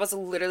 because I was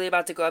literally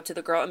about to go up to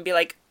the girl and be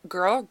like,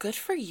 girl, good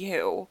for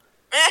you.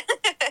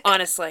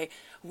 Honestly,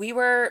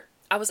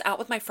 I was out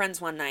with my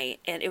friends one night,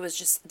 and it was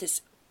just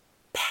this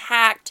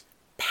packed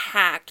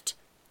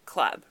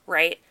club,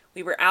 right?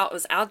 I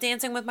was out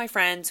dancing with my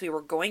friends. We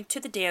were going to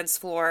the dance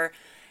floor,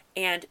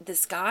 and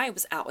this guy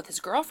was out with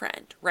his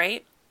girlfriend,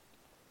 right?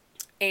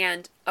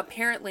 And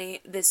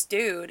apparently this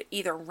dude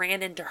either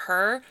ran into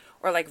her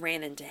or, like,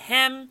 ran into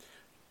him.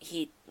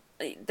 The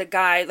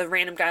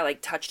random guy,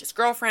 like, touched his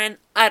girlfriend.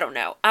 I don't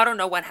know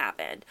what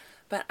happened.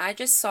 But I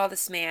just saw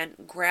this man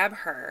grab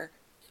her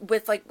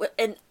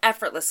and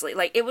effortlessly,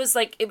 like, it was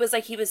like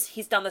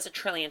he's done this a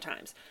trillion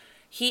times.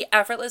 He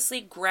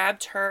effortlessly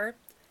grabbed her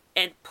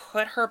and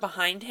put her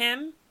behind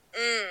him,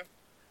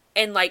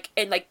 and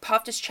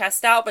puffed his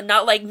chest out, but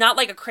not like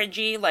a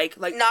cringy, like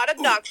not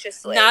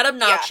obnoxiously,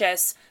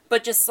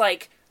 but just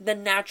like the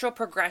natural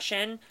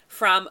progression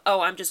from,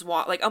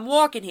 I'm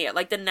walking here,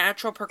 like the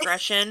natural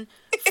progression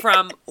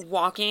from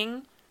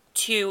walking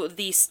to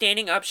the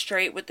standing up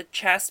straight with the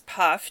chest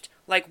puffed.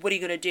 Like, what are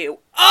you gonna do?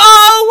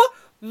 Oh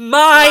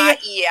my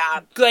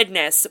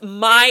goodness.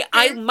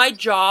 My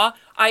jaw,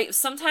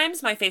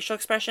 sometimes my facial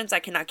expressions, I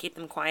cannot keep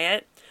them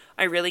quiet.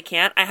 I really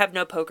can't. I have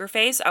no poker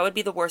face. I would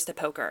be the worst at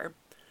poker.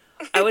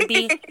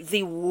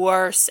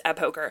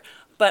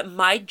 But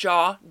my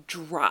jaw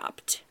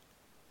dropped.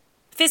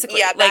 Physically.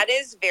 Yeah, that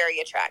is very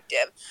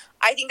attractive.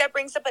 I think that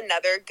brings up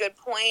another good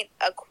point.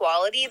 A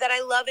quality that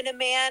I love in a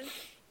man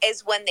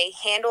is when they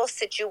handle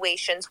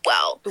situations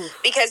well. Oof.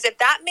 Because if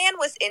that man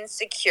was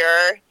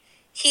insecure,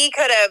 he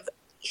could have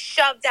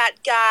shoved that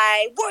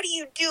guy. What are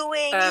you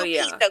doing?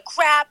 You piece of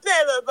crap.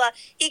 Blah, blah, blah.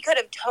 He could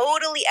have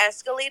totally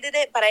escalated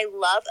it, but I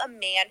love a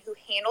man who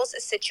handles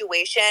a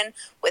situation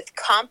with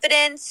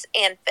confidence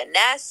and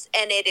finesse,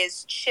 and it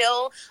is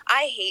chill.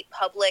 I hate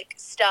public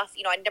stuff.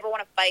 I never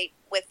want to fight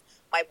with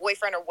my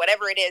boyfriend or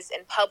whatever it is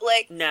in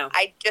public. No.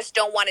 I just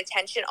don't want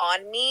attention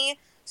on me.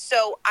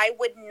 So I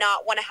would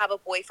not want to have a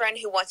boyfriend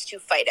who wants to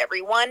fight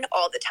everyone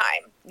all the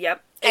time.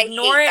 Yep. I hate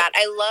that.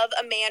 I love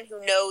a man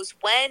who knows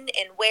when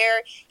and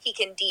where he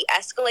can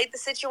de-escalate the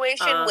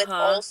situation with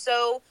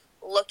also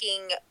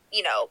looking,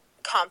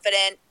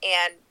 confident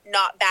and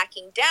not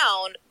backing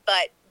down,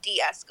 but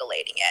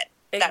de-escalating it.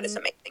 That is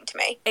amazing to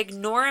me.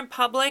 Ignore in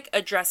public,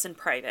 address in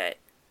private.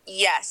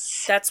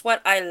 Yes. That's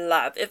what I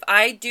love. If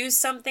I do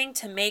something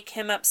to make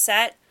him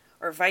upset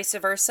or vice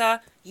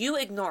versa, you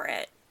ignore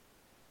it.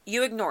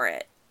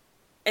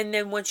 And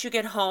then once you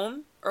get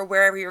home or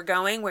wherever you're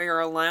going, where you're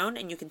alone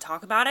and you can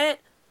talk about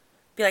it,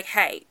 be like,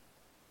 hey,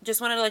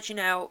 just wanted to let you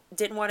know,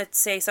 didn't want to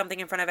say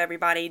something in front of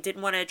everybody,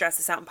 didn't want to address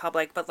this out in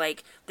public, but,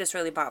 like, this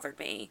really bothered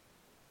me.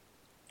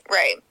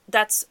 Right.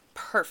 That's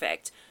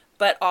perfect.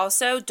 But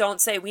also,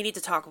 don't say, we need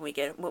to talk when we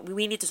get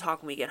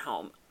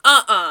home.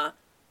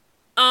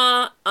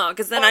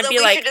 Because then I'd be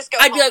like,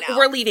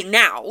 we're leaving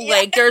now. Yeah.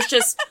 Like, there's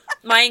just,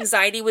 my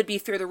anxiety would be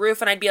through the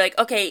roof, and I'd be like,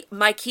 okay,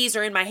 my keys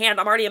are in my hand,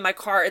 I'm already in my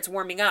car, it's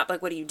warming up,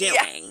 like, what are you doing?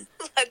 Yes,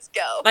 let's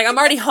go. Like, I'm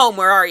already home,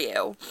 where are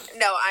you?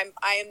 No,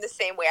 I am the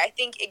same way. I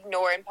think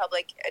ignore in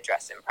public,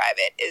 address in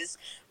private is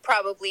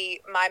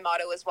probably my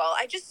motto as well.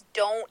 I just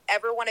don't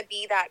ever want to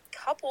be that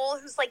couple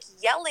who's, like,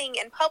 yelling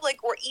in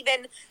public or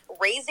even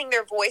raising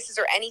their voices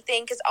or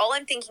anything, because all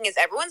I'm thinking is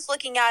everyone's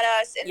looking at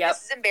us, and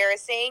this is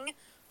embarrassing.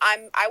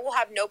 I will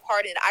have no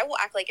part in it. I will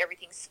act like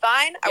everything's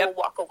fine. I will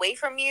walk away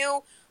from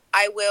you.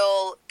 I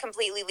will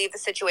completely leave the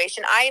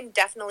situation. I am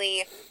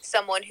definitely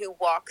someone who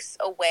walks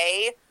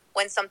away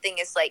when something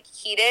is, like,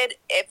 heated.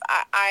 If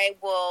I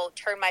will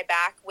turn my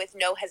back with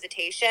no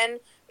hesitation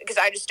because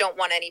I just don't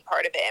want any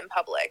part of it in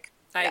public.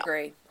 I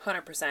agree.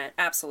 100%.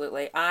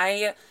 Absolutely.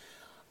 I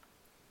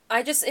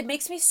just, it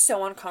makes me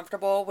so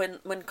uncomfortable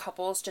when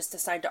couples just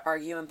decide to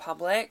argue in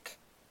public.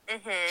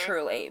 Mm-hmm.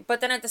 truly.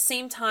 But then at the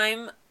same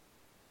time,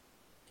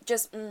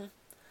 just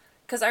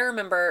because I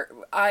remember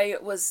I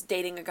was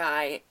dating a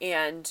guy,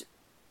 and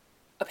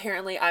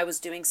apparently I was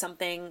doing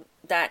something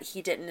that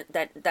he didn't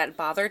that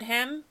bothered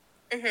him.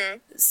 Mm-hmm.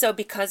 So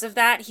because of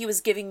that, he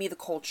was giving me the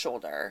cold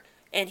shoulder,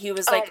 and he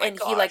was Oh like, my and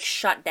he like gosh.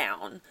 shut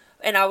down.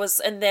 And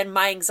then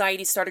my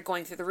anxiety started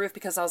going through the roof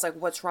because I was like,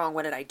 what's wrong?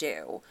 What did I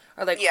do?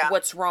 Or like, Yeah.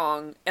 what's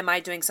wrong? Am I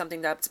doing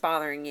something that's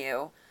bothering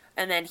you?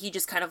 And then he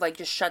just kind of like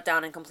just shut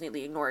down and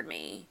completely ignored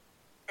me.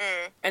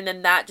 Mm. And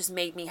then that just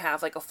made me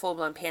have like a full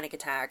blown panic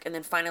attack. And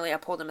then finally I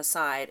pulled him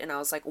aside and I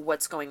was like,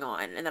 what's going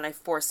on? And then I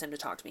forced him to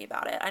talk to me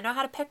about it. I know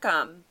how to pick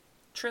him.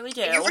 Truly do.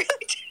 You really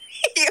do.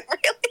 You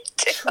really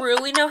do.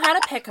 Truly know how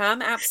to pick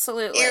him.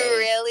 Absolutely. You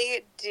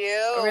really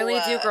do. I really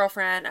do,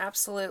 girlfriend.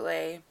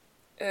 Absolutely.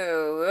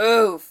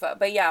 Ooh, oof.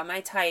 But yeah, my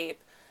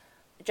type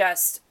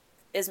just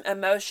is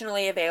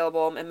emotionally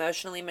available,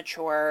 emotionally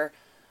mature,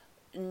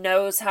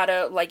 knows how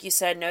to, like you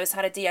said, knows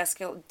how to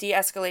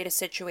de-escalate a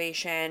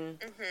situation.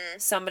 Mm-hmm.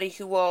 Somebody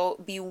who will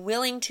be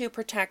willing to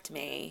protect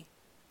me.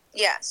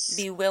 Yes.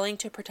 Be willing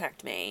to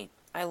protect me.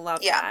 I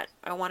love that.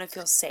 I want to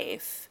feel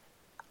safe.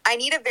 I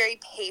need a very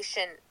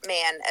patient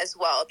man as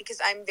well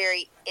because I'm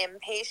very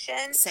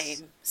impatient.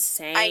 Same.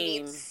 I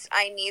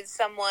need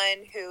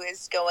someone who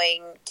is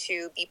going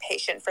to be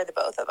patient for the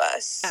both of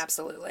us.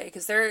 Absolutely,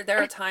 because there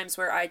are times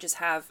where I just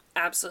have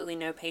absolutely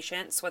no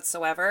patience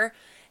whatsoever,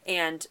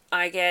 and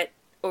I get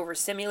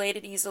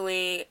overstimulated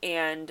easily,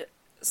 and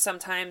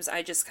sometimes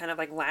I just kind of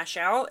like lash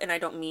out, and I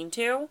don't mean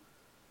to.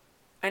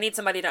 I need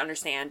somebody to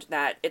understand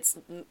that it's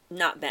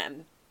not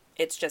them;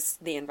 it's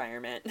just the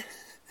environment.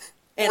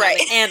 And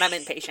right. I'm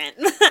impatient.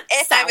 And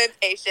so. I'm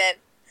impatient.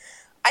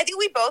 I think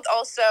we both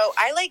also.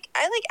 I like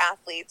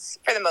athletes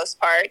for the most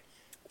part.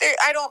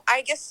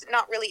 I guess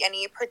not really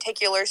any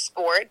particular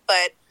sport,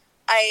 but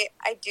I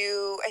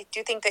do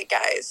think that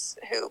guys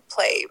who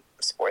play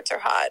sports are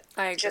hot.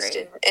 I agree. Just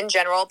in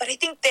general, but I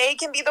think they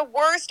can be the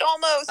worst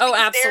almost. Oh,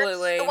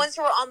 absolutely. They're the ones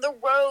who are on the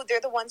road. They're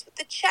the ones with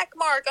the check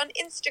mark on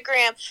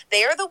Instagram.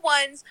 They are the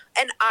ones,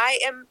 and I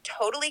am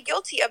totally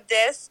guilty of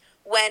this.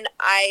 When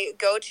I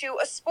go to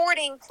a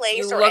sporting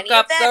place or any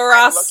event,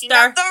 I'm looking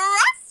up the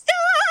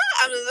roster.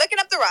 I'm looking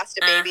up the roster,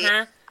 baby.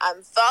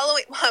 I'm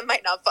following. Well, I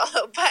might not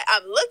follow, but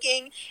I'm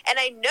looking, and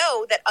I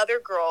know that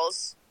other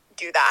girls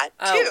do that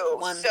too.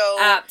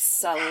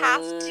 So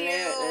absolutely,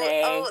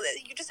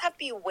 you just have to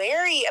be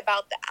wary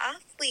about the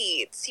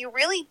athletes. You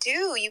really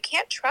do. You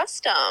can't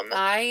trust them.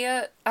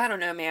 I don't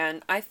know,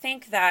 man. I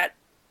think that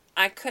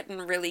I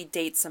couldn't really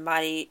date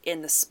somebody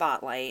in the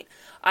spotlight.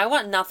 I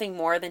want nothing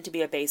more than to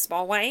be a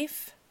baseball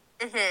wife.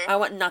 Mm-hmm. I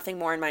want nothing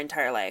more in my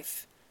entire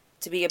life.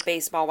 To be a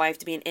baseball wife,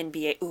 to be an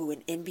NBA... Ooh,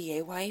 an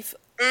NBA wife?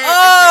 Mm-hmm.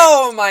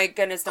 Oh, my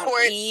goodness, don't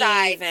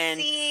even.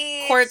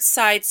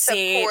 Courtside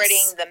seats.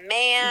 Supporting the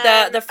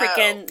man. The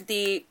freaking...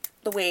 The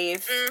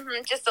wave.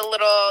 Mm-hmm. Just a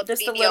little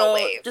BBL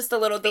wave. Just a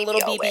little... The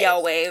little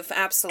BBL wave.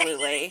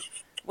 Absolutely.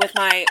 with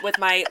my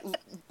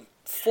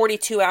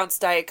 42-ounce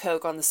Diet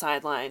Coke on the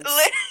sidelines.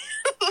 Literally.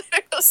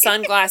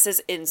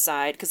 Sunglasses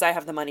inside, because I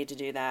have the money to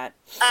do that.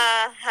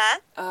 Uh-huh.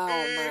 Oh,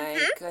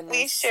 my goodness.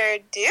 We sure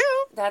do.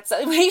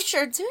 We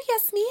sure do,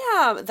 yes,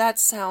 ma'am. That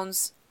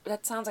sounds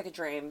like a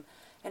dream.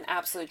 An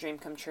absolute dream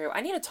come true.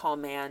 I need a tall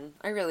man.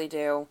 I really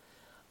do.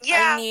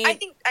 Yeah, I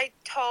think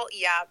tall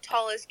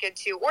is good,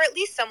 too. Or at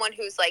least someone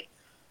who's, like,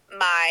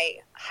 my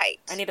height.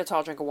 I need a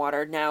tall drink of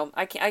water. No,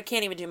 I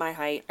can't even do my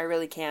height. I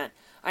really can't.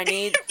 I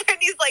need...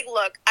 Brittany's like,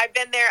 look, I've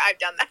been there, I've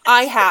done that.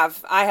 I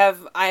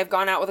have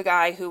gone out with a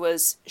guy who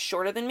was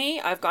shorter than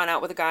me. I've gone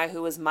out with a guy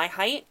who was my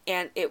height,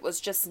 and it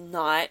was just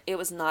not, it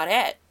was not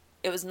it.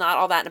 It was not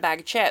all that in a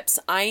bag of chips.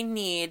 I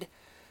need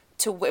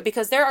to,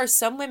 because there are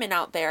some women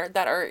out there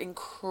that are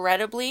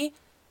incredibly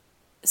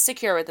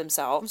secure with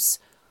themselves,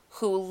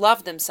 who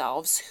love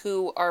themselves,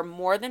 who are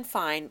more than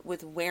fine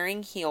with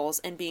wearing heels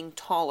and being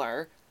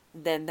taller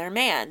than their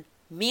man.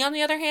 Me, on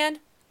the other hand,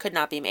 could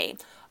not be me.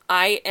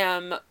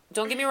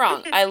 Don't get me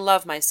wrong, I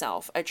love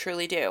myself. I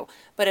truly do.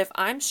 But if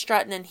I'm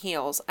strutting in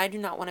heels, I do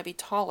not want to be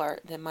taller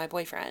than my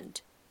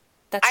boyfriend.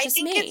 That's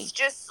just me. I think it's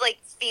just, like,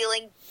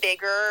 feeling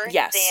bigger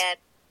than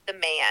the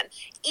man.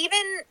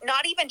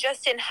 Not even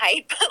just in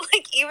height, but,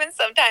 like, even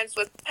sometimes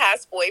with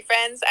past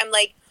boyfriends, I'm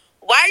like,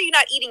 why are you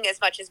not eating as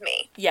much as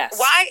me? Yes.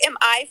 Why am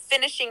I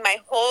finishing my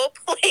whole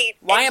plate?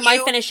 Why am I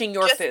finishing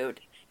your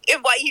food?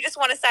 And why you just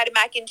want a side of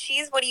mac and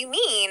cheese? What do you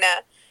mean?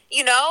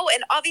 You know,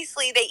 and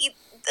obviously they eat,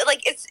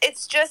 like,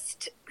 it's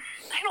just,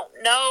 I don't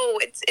know.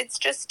 It's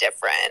just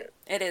different.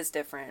 It is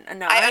different.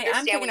 No, I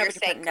understand what you're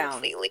saying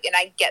completely, and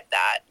I get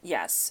that.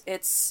 Yes,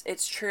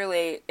 it's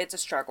truly, it's a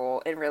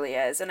struggle. It really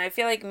is. And I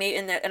feel like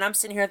and I'm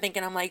sitting here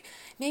thinking, I'm like,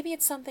 maybe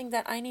it's something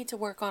that I need to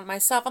work on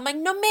myself. I'm like,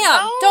 no,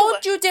 ma'am,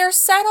 don't you dare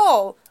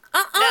settle.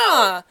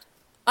 No.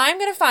 I'm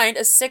going to find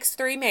a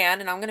 6'3"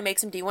 man, and I'm going to make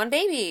some D1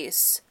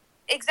 babies.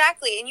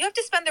 Exactly. And you have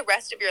to spend the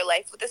rest of your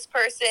life with this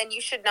person. You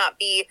should not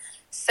be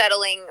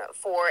settling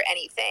for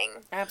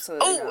anything.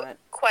 Absolutely not.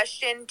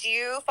 Question. Do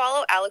you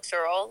follow Alex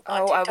Earl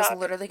on TikTok? I was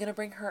literally going to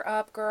bring her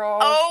up, girl.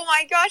 Oh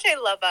my gosh, I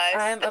love us.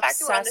 I'm the fact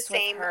that we're on the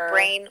same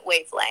brain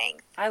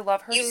wavelength. I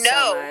love her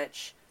so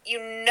much. You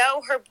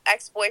know her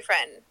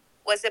ex-boyfriend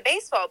was a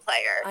baseball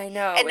player. I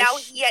know. And now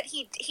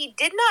he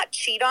did not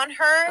cheat on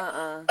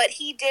her, but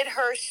he did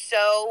her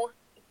so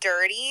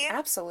dirty.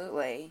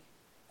 Absolutely.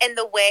 And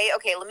the way,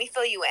 okay, let me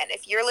fill you in.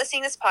 If you're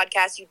listening to this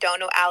podcast, you don't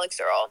know Alex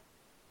Earl.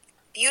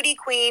 Beauty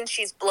queen.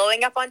 She's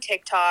blowing up on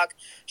TikTok.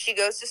 She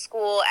goes to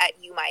school at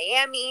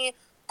UMiami.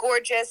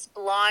 Gorgeous,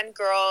 blonde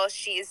girl.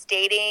 She's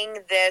dating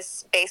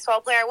this baseball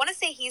player. I want to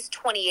say he's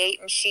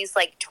 28 and she's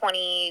like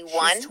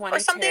 21 she's 22, or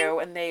something.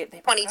 And they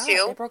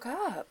 22. They broke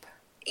up.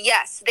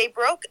 Yes, they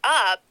broke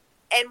up.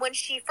 And when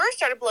she first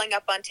started blowing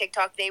up on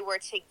TikTok, they were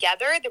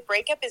together. The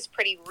breakup is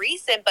pretty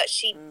recent, but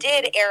she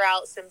did air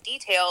out some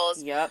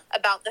details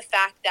about the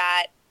fact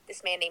that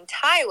this man named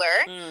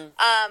Tyler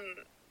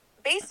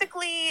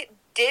basically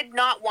did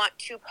not want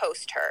to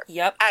post her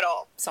at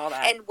all. Saw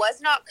that. And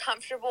was not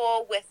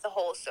comfortable with the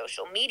whole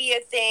social media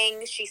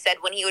thing. She said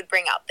when he would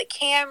bring out the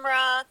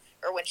camera,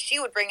 or when she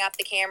would bring out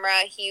the camera,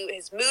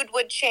 his mood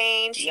would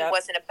change. He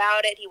wasn't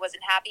about it. He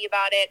wasn't happy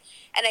about it.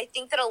 And I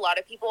think that a lot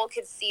of people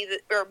could see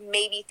that, or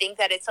maybe think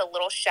that it's a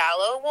little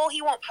shallow. Well,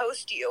 he won't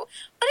post you.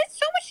 But it's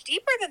so much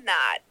deeper than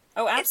that.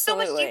 Oh, absolutely. It's so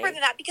much deeper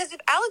than that. Because if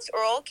Alex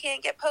Earl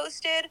can't get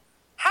posted,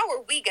 how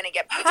are we going to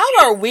get posted?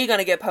 How are we going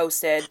to get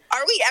posted?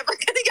 Are we ever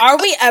going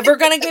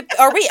to get posted?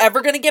 Are we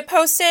ever going to get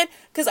posted?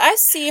 Because I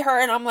see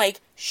her and I'm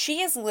like,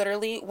 she is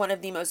literally one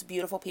of the most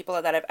beautiful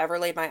people that I've ever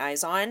laid my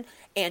eyes on.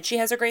 And she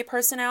has a great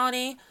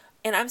personality.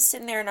 And I'm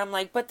sitting there and I'm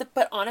like,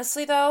 but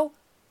honestly though,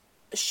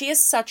 she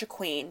is such a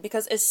queen.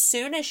 Because as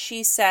soon as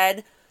she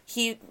said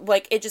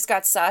it just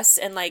got sus.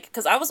 And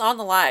because I was on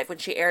the live when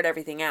she aired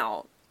everything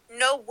out.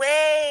 No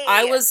way.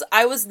 I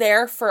was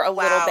there for a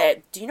little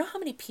bit. Do you know how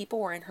many people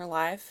were in her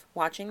live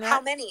watching that?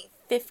 How many?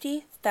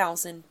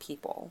 50,000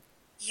 people.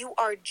 You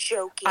are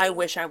joking. I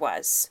wish I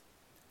was.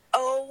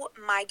 Oh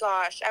my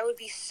gosh. I would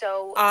be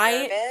so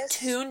nervous. I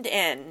tuned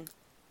in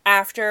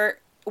after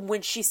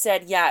when she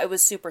said, yeah, it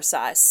was super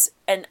sus.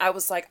 And I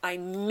was like, I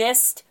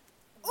missed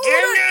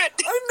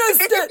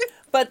it.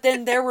 But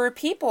then there were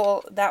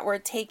people that were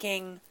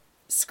taking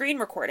screen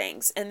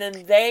recordings, and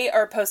then they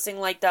are posting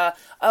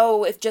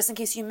if just in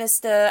case you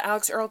missed the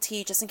Alex Earl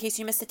tea, just in case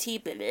you missed the tea,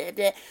 blah, blah,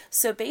 blah.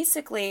 So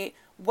basically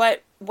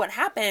what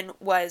happened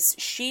was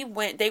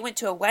they went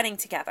to a wedding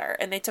together,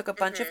 and they took a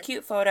bunch of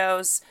cute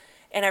photos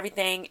and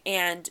everything,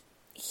 and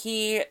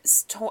he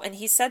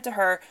said to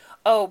her,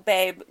 oh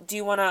babe, do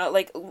you want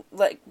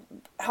to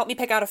help me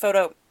pick out a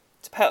photo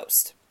to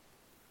post?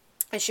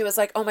 And she was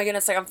like, oh my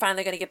goodness, I'm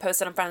finally going to get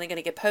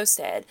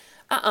posted.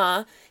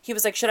 He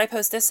was like, should I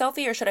post this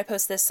selfie or should I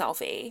post this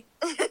selfie?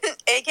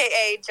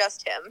 AKA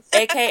just him.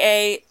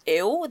 AKA,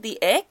 ew, the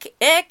ick?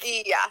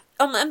 Yeah.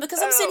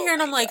 Because I'm sitting here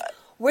and I'm like,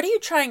 what are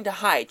you trying to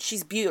hide?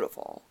 She's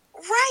beautiful.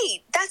 Right.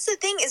 That's the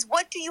thing is,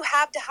 what do you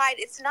have to hide?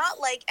 It's not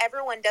like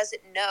everyone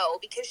doesn't know,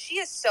 because she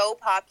is so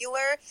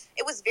popular.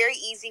 It was very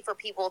easy for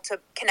people to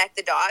connect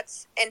the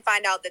dots and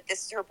find out that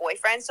this is her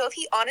boyfriend. So if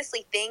he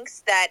honestly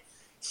thinks that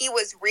he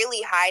was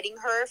really hiding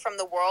her from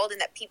the world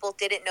and that people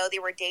didn't know they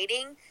were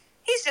dating,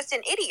 he's just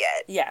an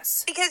idiot.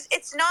 Yes. Because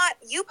it's not,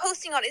 you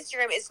posting on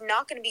Instagram is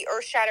not going to be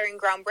earth-shattering,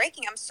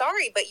 groundbreaking. I'm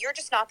sorry, but you're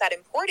just not that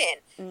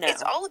important. No.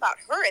 It's all about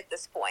her at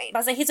this point. I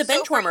was like, he's a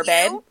bench warmer,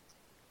 babe.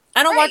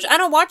 I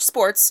don't watch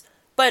sports,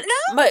 but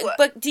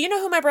do you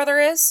know who my brother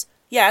is?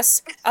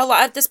 Yes. A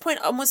lot at this point,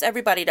 almost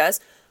everybody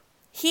does.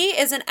 He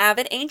is an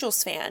avid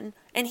Angels fan,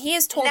 and he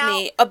has told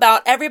me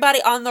about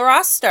everybody on the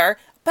roster,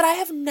 but I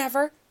have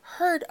never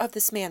heard of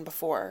this man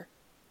before.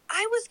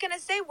 I was gonna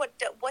say, what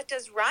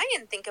does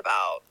Ryan think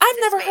about? I've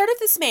never heard of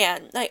this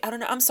man. I don't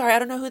know. I'm sorry. I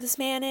don't know who this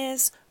man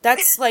is.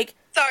 That's sorry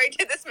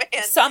to this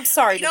man. So I'm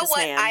sorry to this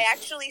man. You know what? I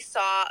actually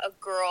saw a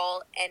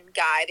girl and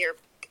guy. They're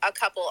a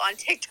couple on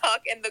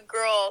TikTok, and the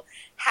girl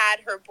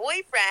had her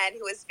boyfriend,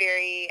 who was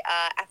very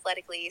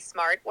athletically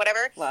smart,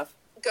 whatever. Love.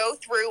 Go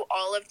through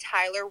all of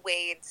Tyler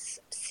Wade's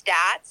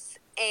stats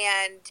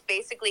and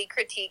basically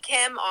critique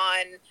him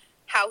on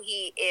how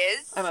he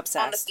is on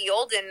the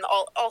field and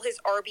all his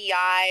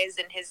RBIs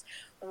and his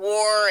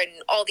WAR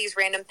and all these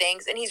random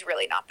things, and he's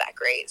really not that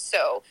great.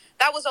 So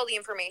that was all the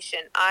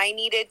information I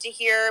needed to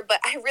hear, but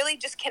I really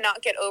just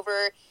cannot get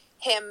over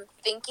him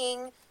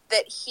thinking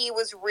that he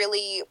was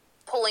really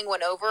pulling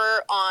one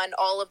over on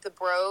all of the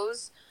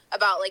bros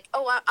about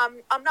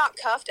I'm not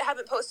cuffed, I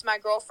haven't posted my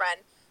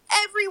girlfriend.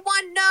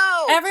 Everyone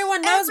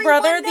knows,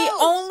 brother.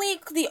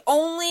 The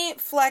only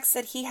flex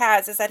that he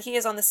has is that he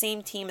is on the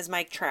same team as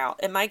Mike Trout,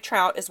 and Mike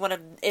Trout is one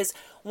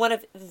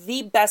of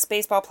the best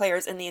baseball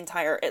players in the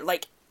entire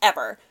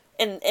ever.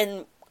 And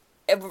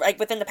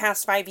within the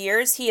past 5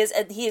 years, he is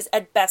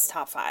at best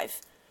top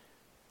 5.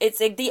 It's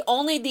the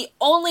only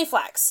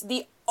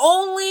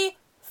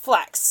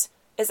flex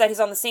is that he's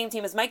on the same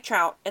team as Mike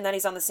Trout and that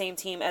he's on the same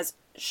team as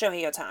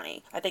Shohei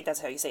Ohtani. I think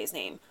that's how you say his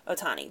name,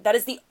 Ohtani. That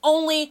is the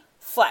only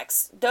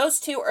flex. Those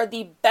two are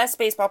the best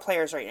baseball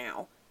players right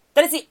now.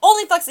 That is the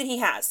only flex that he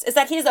has, is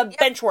that he is a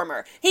bench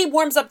warmer. He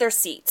warms up their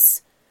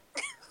seats.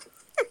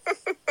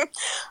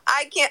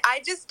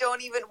 I just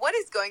don't even, what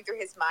is going through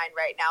his mind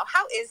right now?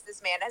 How is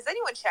this man? Has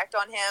anyone checked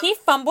on him? He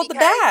fumbled the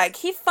bag.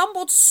 He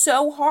fumbled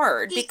so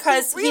hard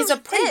because he's a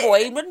pretty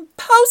boy and wouldn't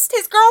post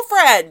his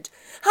girlfriend.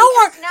 How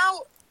hard?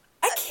 Now,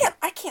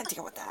 I can't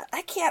deal with that.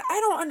 I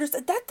don't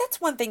understand.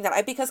 That's one thing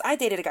that because I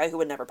dated a guy who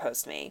would never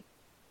post me.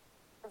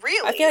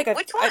 Really? I feel like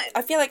which one?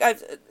 I feel like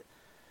I've,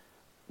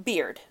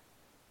 Beard.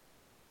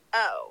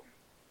 Oh.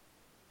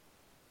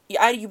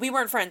 Yeah, we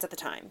weren't friends at the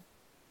time.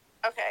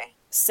 Okay.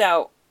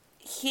 So,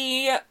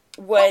 he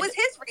would... What was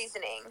his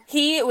reasoning?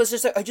 He was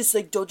just like, I just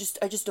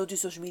don't do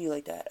social media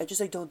like that. I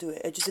just don't do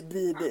it. I just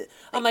blah, blah.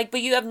 I'm like,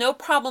 but you have no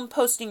problem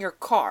posting your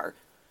car.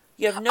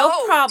 You have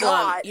no problem.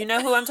 God. You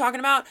know who I'm talking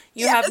about?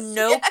 You Yes, have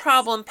no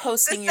problem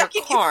posting your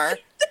car,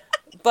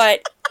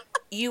 but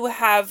you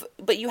have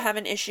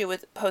an issue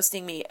with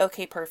posting me.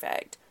 Okay,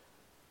 perfect.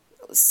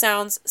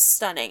 Sounds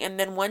stunning. And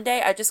then one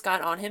day I just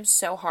got on him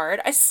so hard.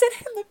 I sent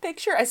him the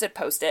picture. I said,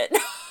 post it.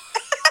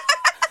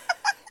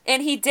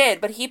 And he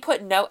did, but he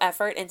put no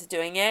effort into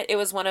doing it. It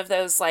was one of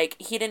those, like,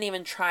 he didn't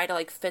even try to,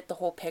 like, fit the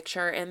whole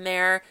picture in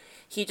there.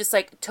 He just,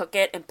 like, took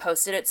it and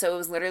posted it, so it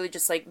was literally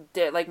just,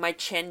 like, my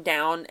chin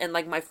down and,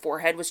 like, my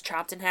forehead was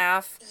chopped in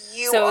half.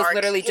 So it was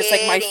literally just,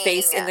 like, my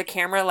face in the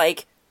camera,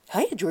 like,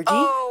 hi, Georgie.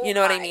 Oh, you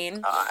know what I mean?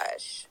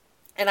 Gosh.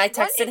 And I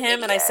texted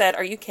him and I said,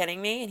 are you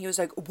kidding me? And he was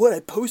like, what, I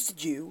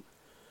posted you?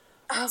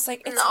 I was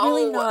like,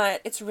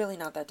 it's really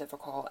not that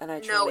difficult, and I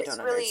truly don't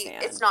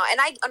understand. It's not.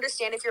 And I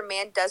understand if your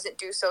man doesn't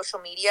do social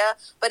media,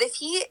 but if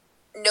he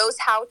knows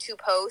how to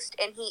post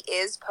and he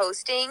is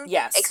posting,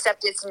 yes,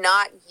 except it's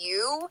not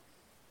you,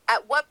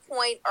 at what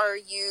point are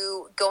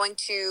you going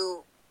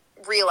to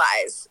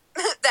realize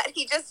that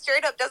he just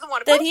straight up doesn't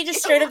want to post you? That he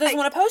just straight up doesn't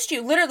want to post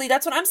you. Literally,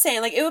 that's what I'm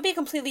saying. Like, it would be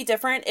completely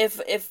different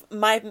if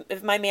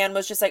my man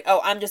was just like, oh,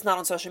 I'm just not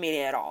on social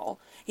media at all.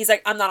 He's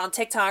like, I'm not on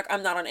TikTok,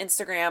 I'm not on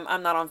Instagram,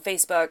 I'm not on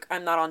Facebook,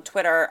 I'm not on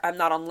Twitter, I'm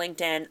not on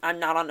LinkedIn,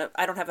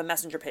 I don't have a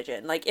messenger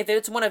pigeon. Like, if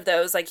it's one of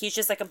those, like, he's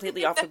just, like,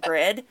 completely off the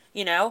grid,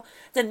 you know,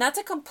 then that's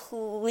a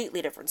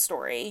completely different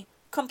story.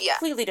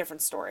 Completely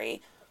different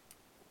story.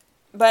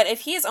 But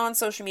if he's on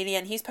social media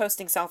and he's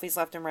posting selfies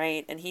left and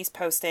right, and he's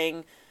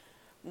posting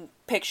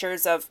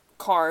pictures of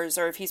cars,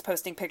 or if he's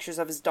posting pictures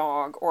of his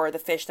dog or the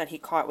fish that he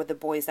caught with the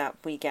boys that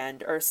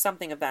weekend or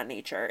something of that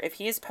nature, if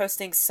he is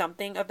posting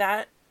something of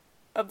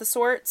the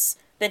sorts,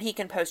 then he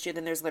can post you.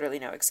 Then there's literally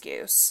no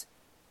excuse.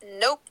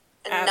 Nope.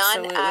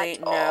 Absolutely none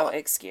at all. No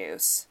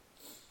excuse.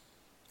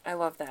 I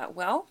love that.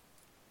 Well,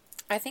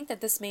 I think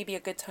that this may be a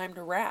good time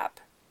to wrap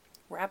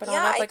it on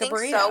up like a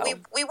burrito. So.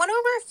 We went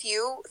over a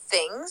few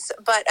things,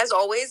 but as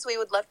always, we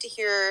would love to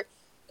hear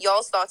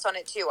y'all's thoughts on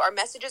it too. Our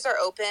messages are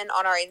open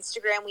on our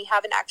Instagram. We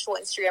have an actual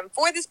Instagram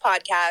for this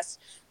podcast,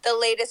 The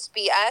Latest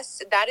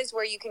BS. That is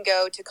where you can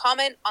go to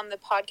comment on the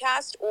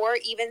podcast or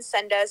even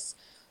send us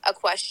a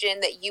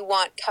question that you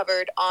want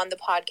covered on the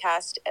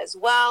podcast as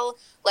well.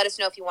 Let us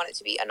know if you want it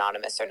to be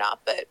anonymous or not,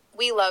 but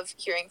we love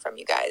hearing from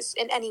you guys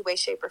in any way,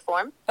 shape, or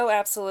form. Oh,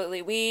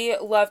 absolutely. We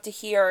love to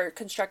hear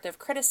constructive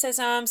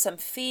criticism, some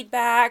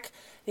feedback,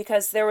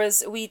 because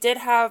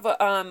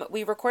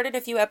we recorded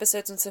a few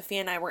episodes when Sophia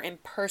and I were in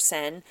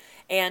person,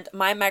 and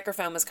my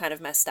microphone was kind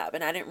of messed up,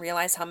 and I didn't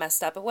realize how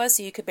messed up it was,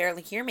 so you could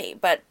barely hear me.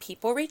 But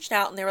people reached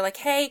out, and they were like,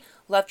 hey,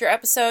 loved your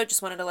episode,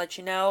 just wanted to let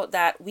you know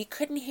that we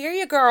couldn't hear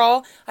you,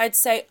 girl. I'd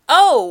say,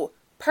 oh,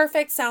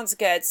 perfect, sounds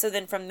good. So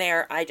then from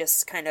there, I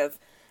just kind of,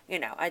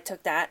 I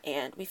took that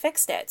and we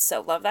fixed it. So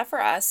love that for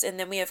us. And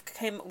then we have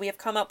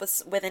come up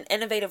with an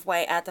innovative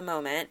way at the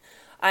moment.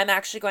 I'm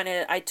actually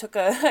I took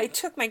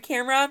my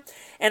camera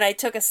and I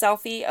took a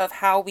selfie of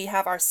how we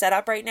have our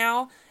setup right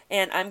now,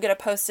 and I'm going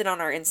to post it on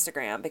our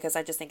Instagram because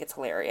I just think it's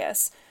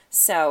hilarious.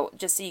 So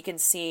just so you can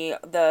see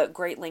the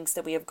great links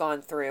that we have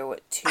gone through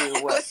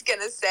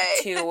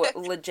to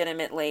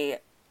legitimately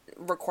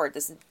record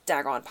this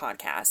daggone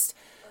podcast.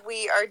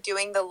 We are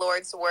doing the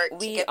Lord's work to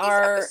get these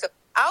episodes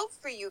out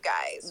for you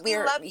guys. We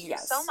love you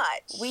so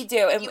much. We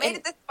do. If you made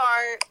it this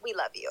far, we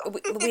love you.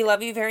 We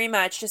love you very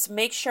much. Just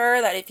make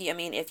sure that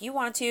if you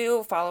want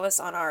to, follow us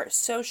on our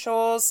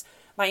socials.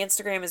 My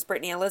Instagram is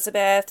Brittany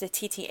Elizabeth,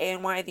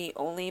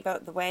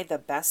 TTANY, the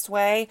best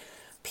way,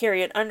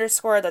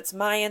 _. That's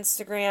my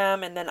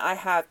Instagram. And then I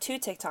have 2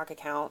 TikTok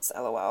accounts,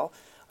 LOL.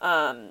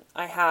 I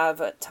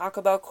have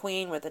Taco Bell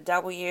Queen with a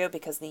W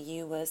because the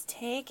U was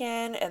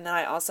taken. And then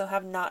I also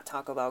have Not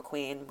Taco Bell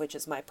Queen, which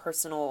is my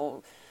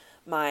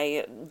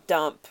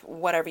dump,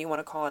 whatever you want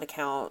to call it,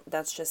 account.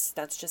 That's just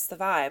the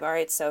vibe. All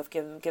right, Soph,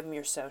 give them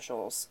your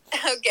socials.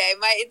 Okay,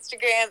 my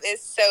Instagram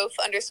is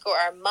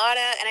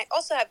Soph_Armada, and I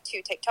also have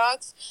 2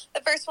 TikToks.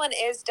 The first one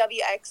is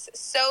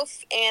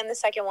WXSoph, and the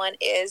second one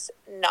is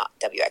Not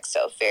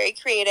WXSoph. Very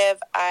creative.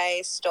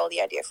 I stole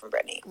the idea from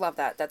Brittany. Love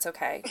that. That's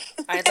okay.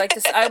 I'd like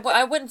to.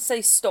 I wouldn't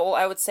say stole.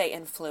 I would say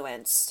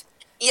influenced.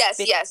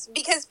 Yes,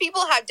 because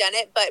people have done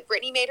it, but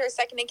Brittany made her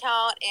second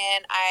account,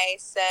 and I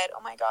said,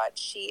 oh my God,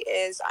 she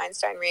is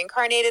Einstein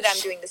reincarnated. I'm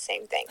doing the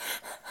same thing.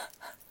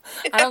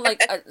 I don't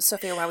like,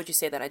 Sophia, why would you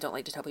say that? I don't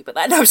like to tell people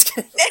that. No, I'm just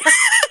kidding.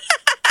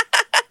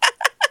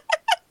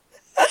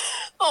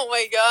 Oh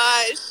my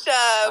gosh.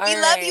 We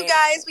love you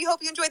guys. We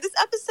hope you enjoyed this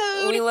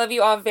episode. We love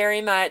you all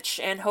very much,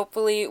 and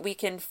hopefully we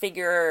can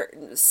figure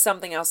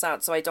something else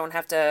out so I don't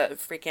have to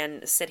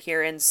freaking sit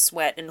here and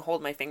sweat and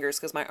hold my fingers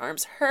because my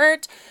arms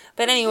hurt.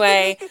 But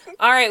anyway,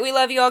 all right, we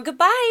love you all.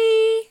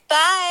 Goodbye.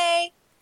 Bye.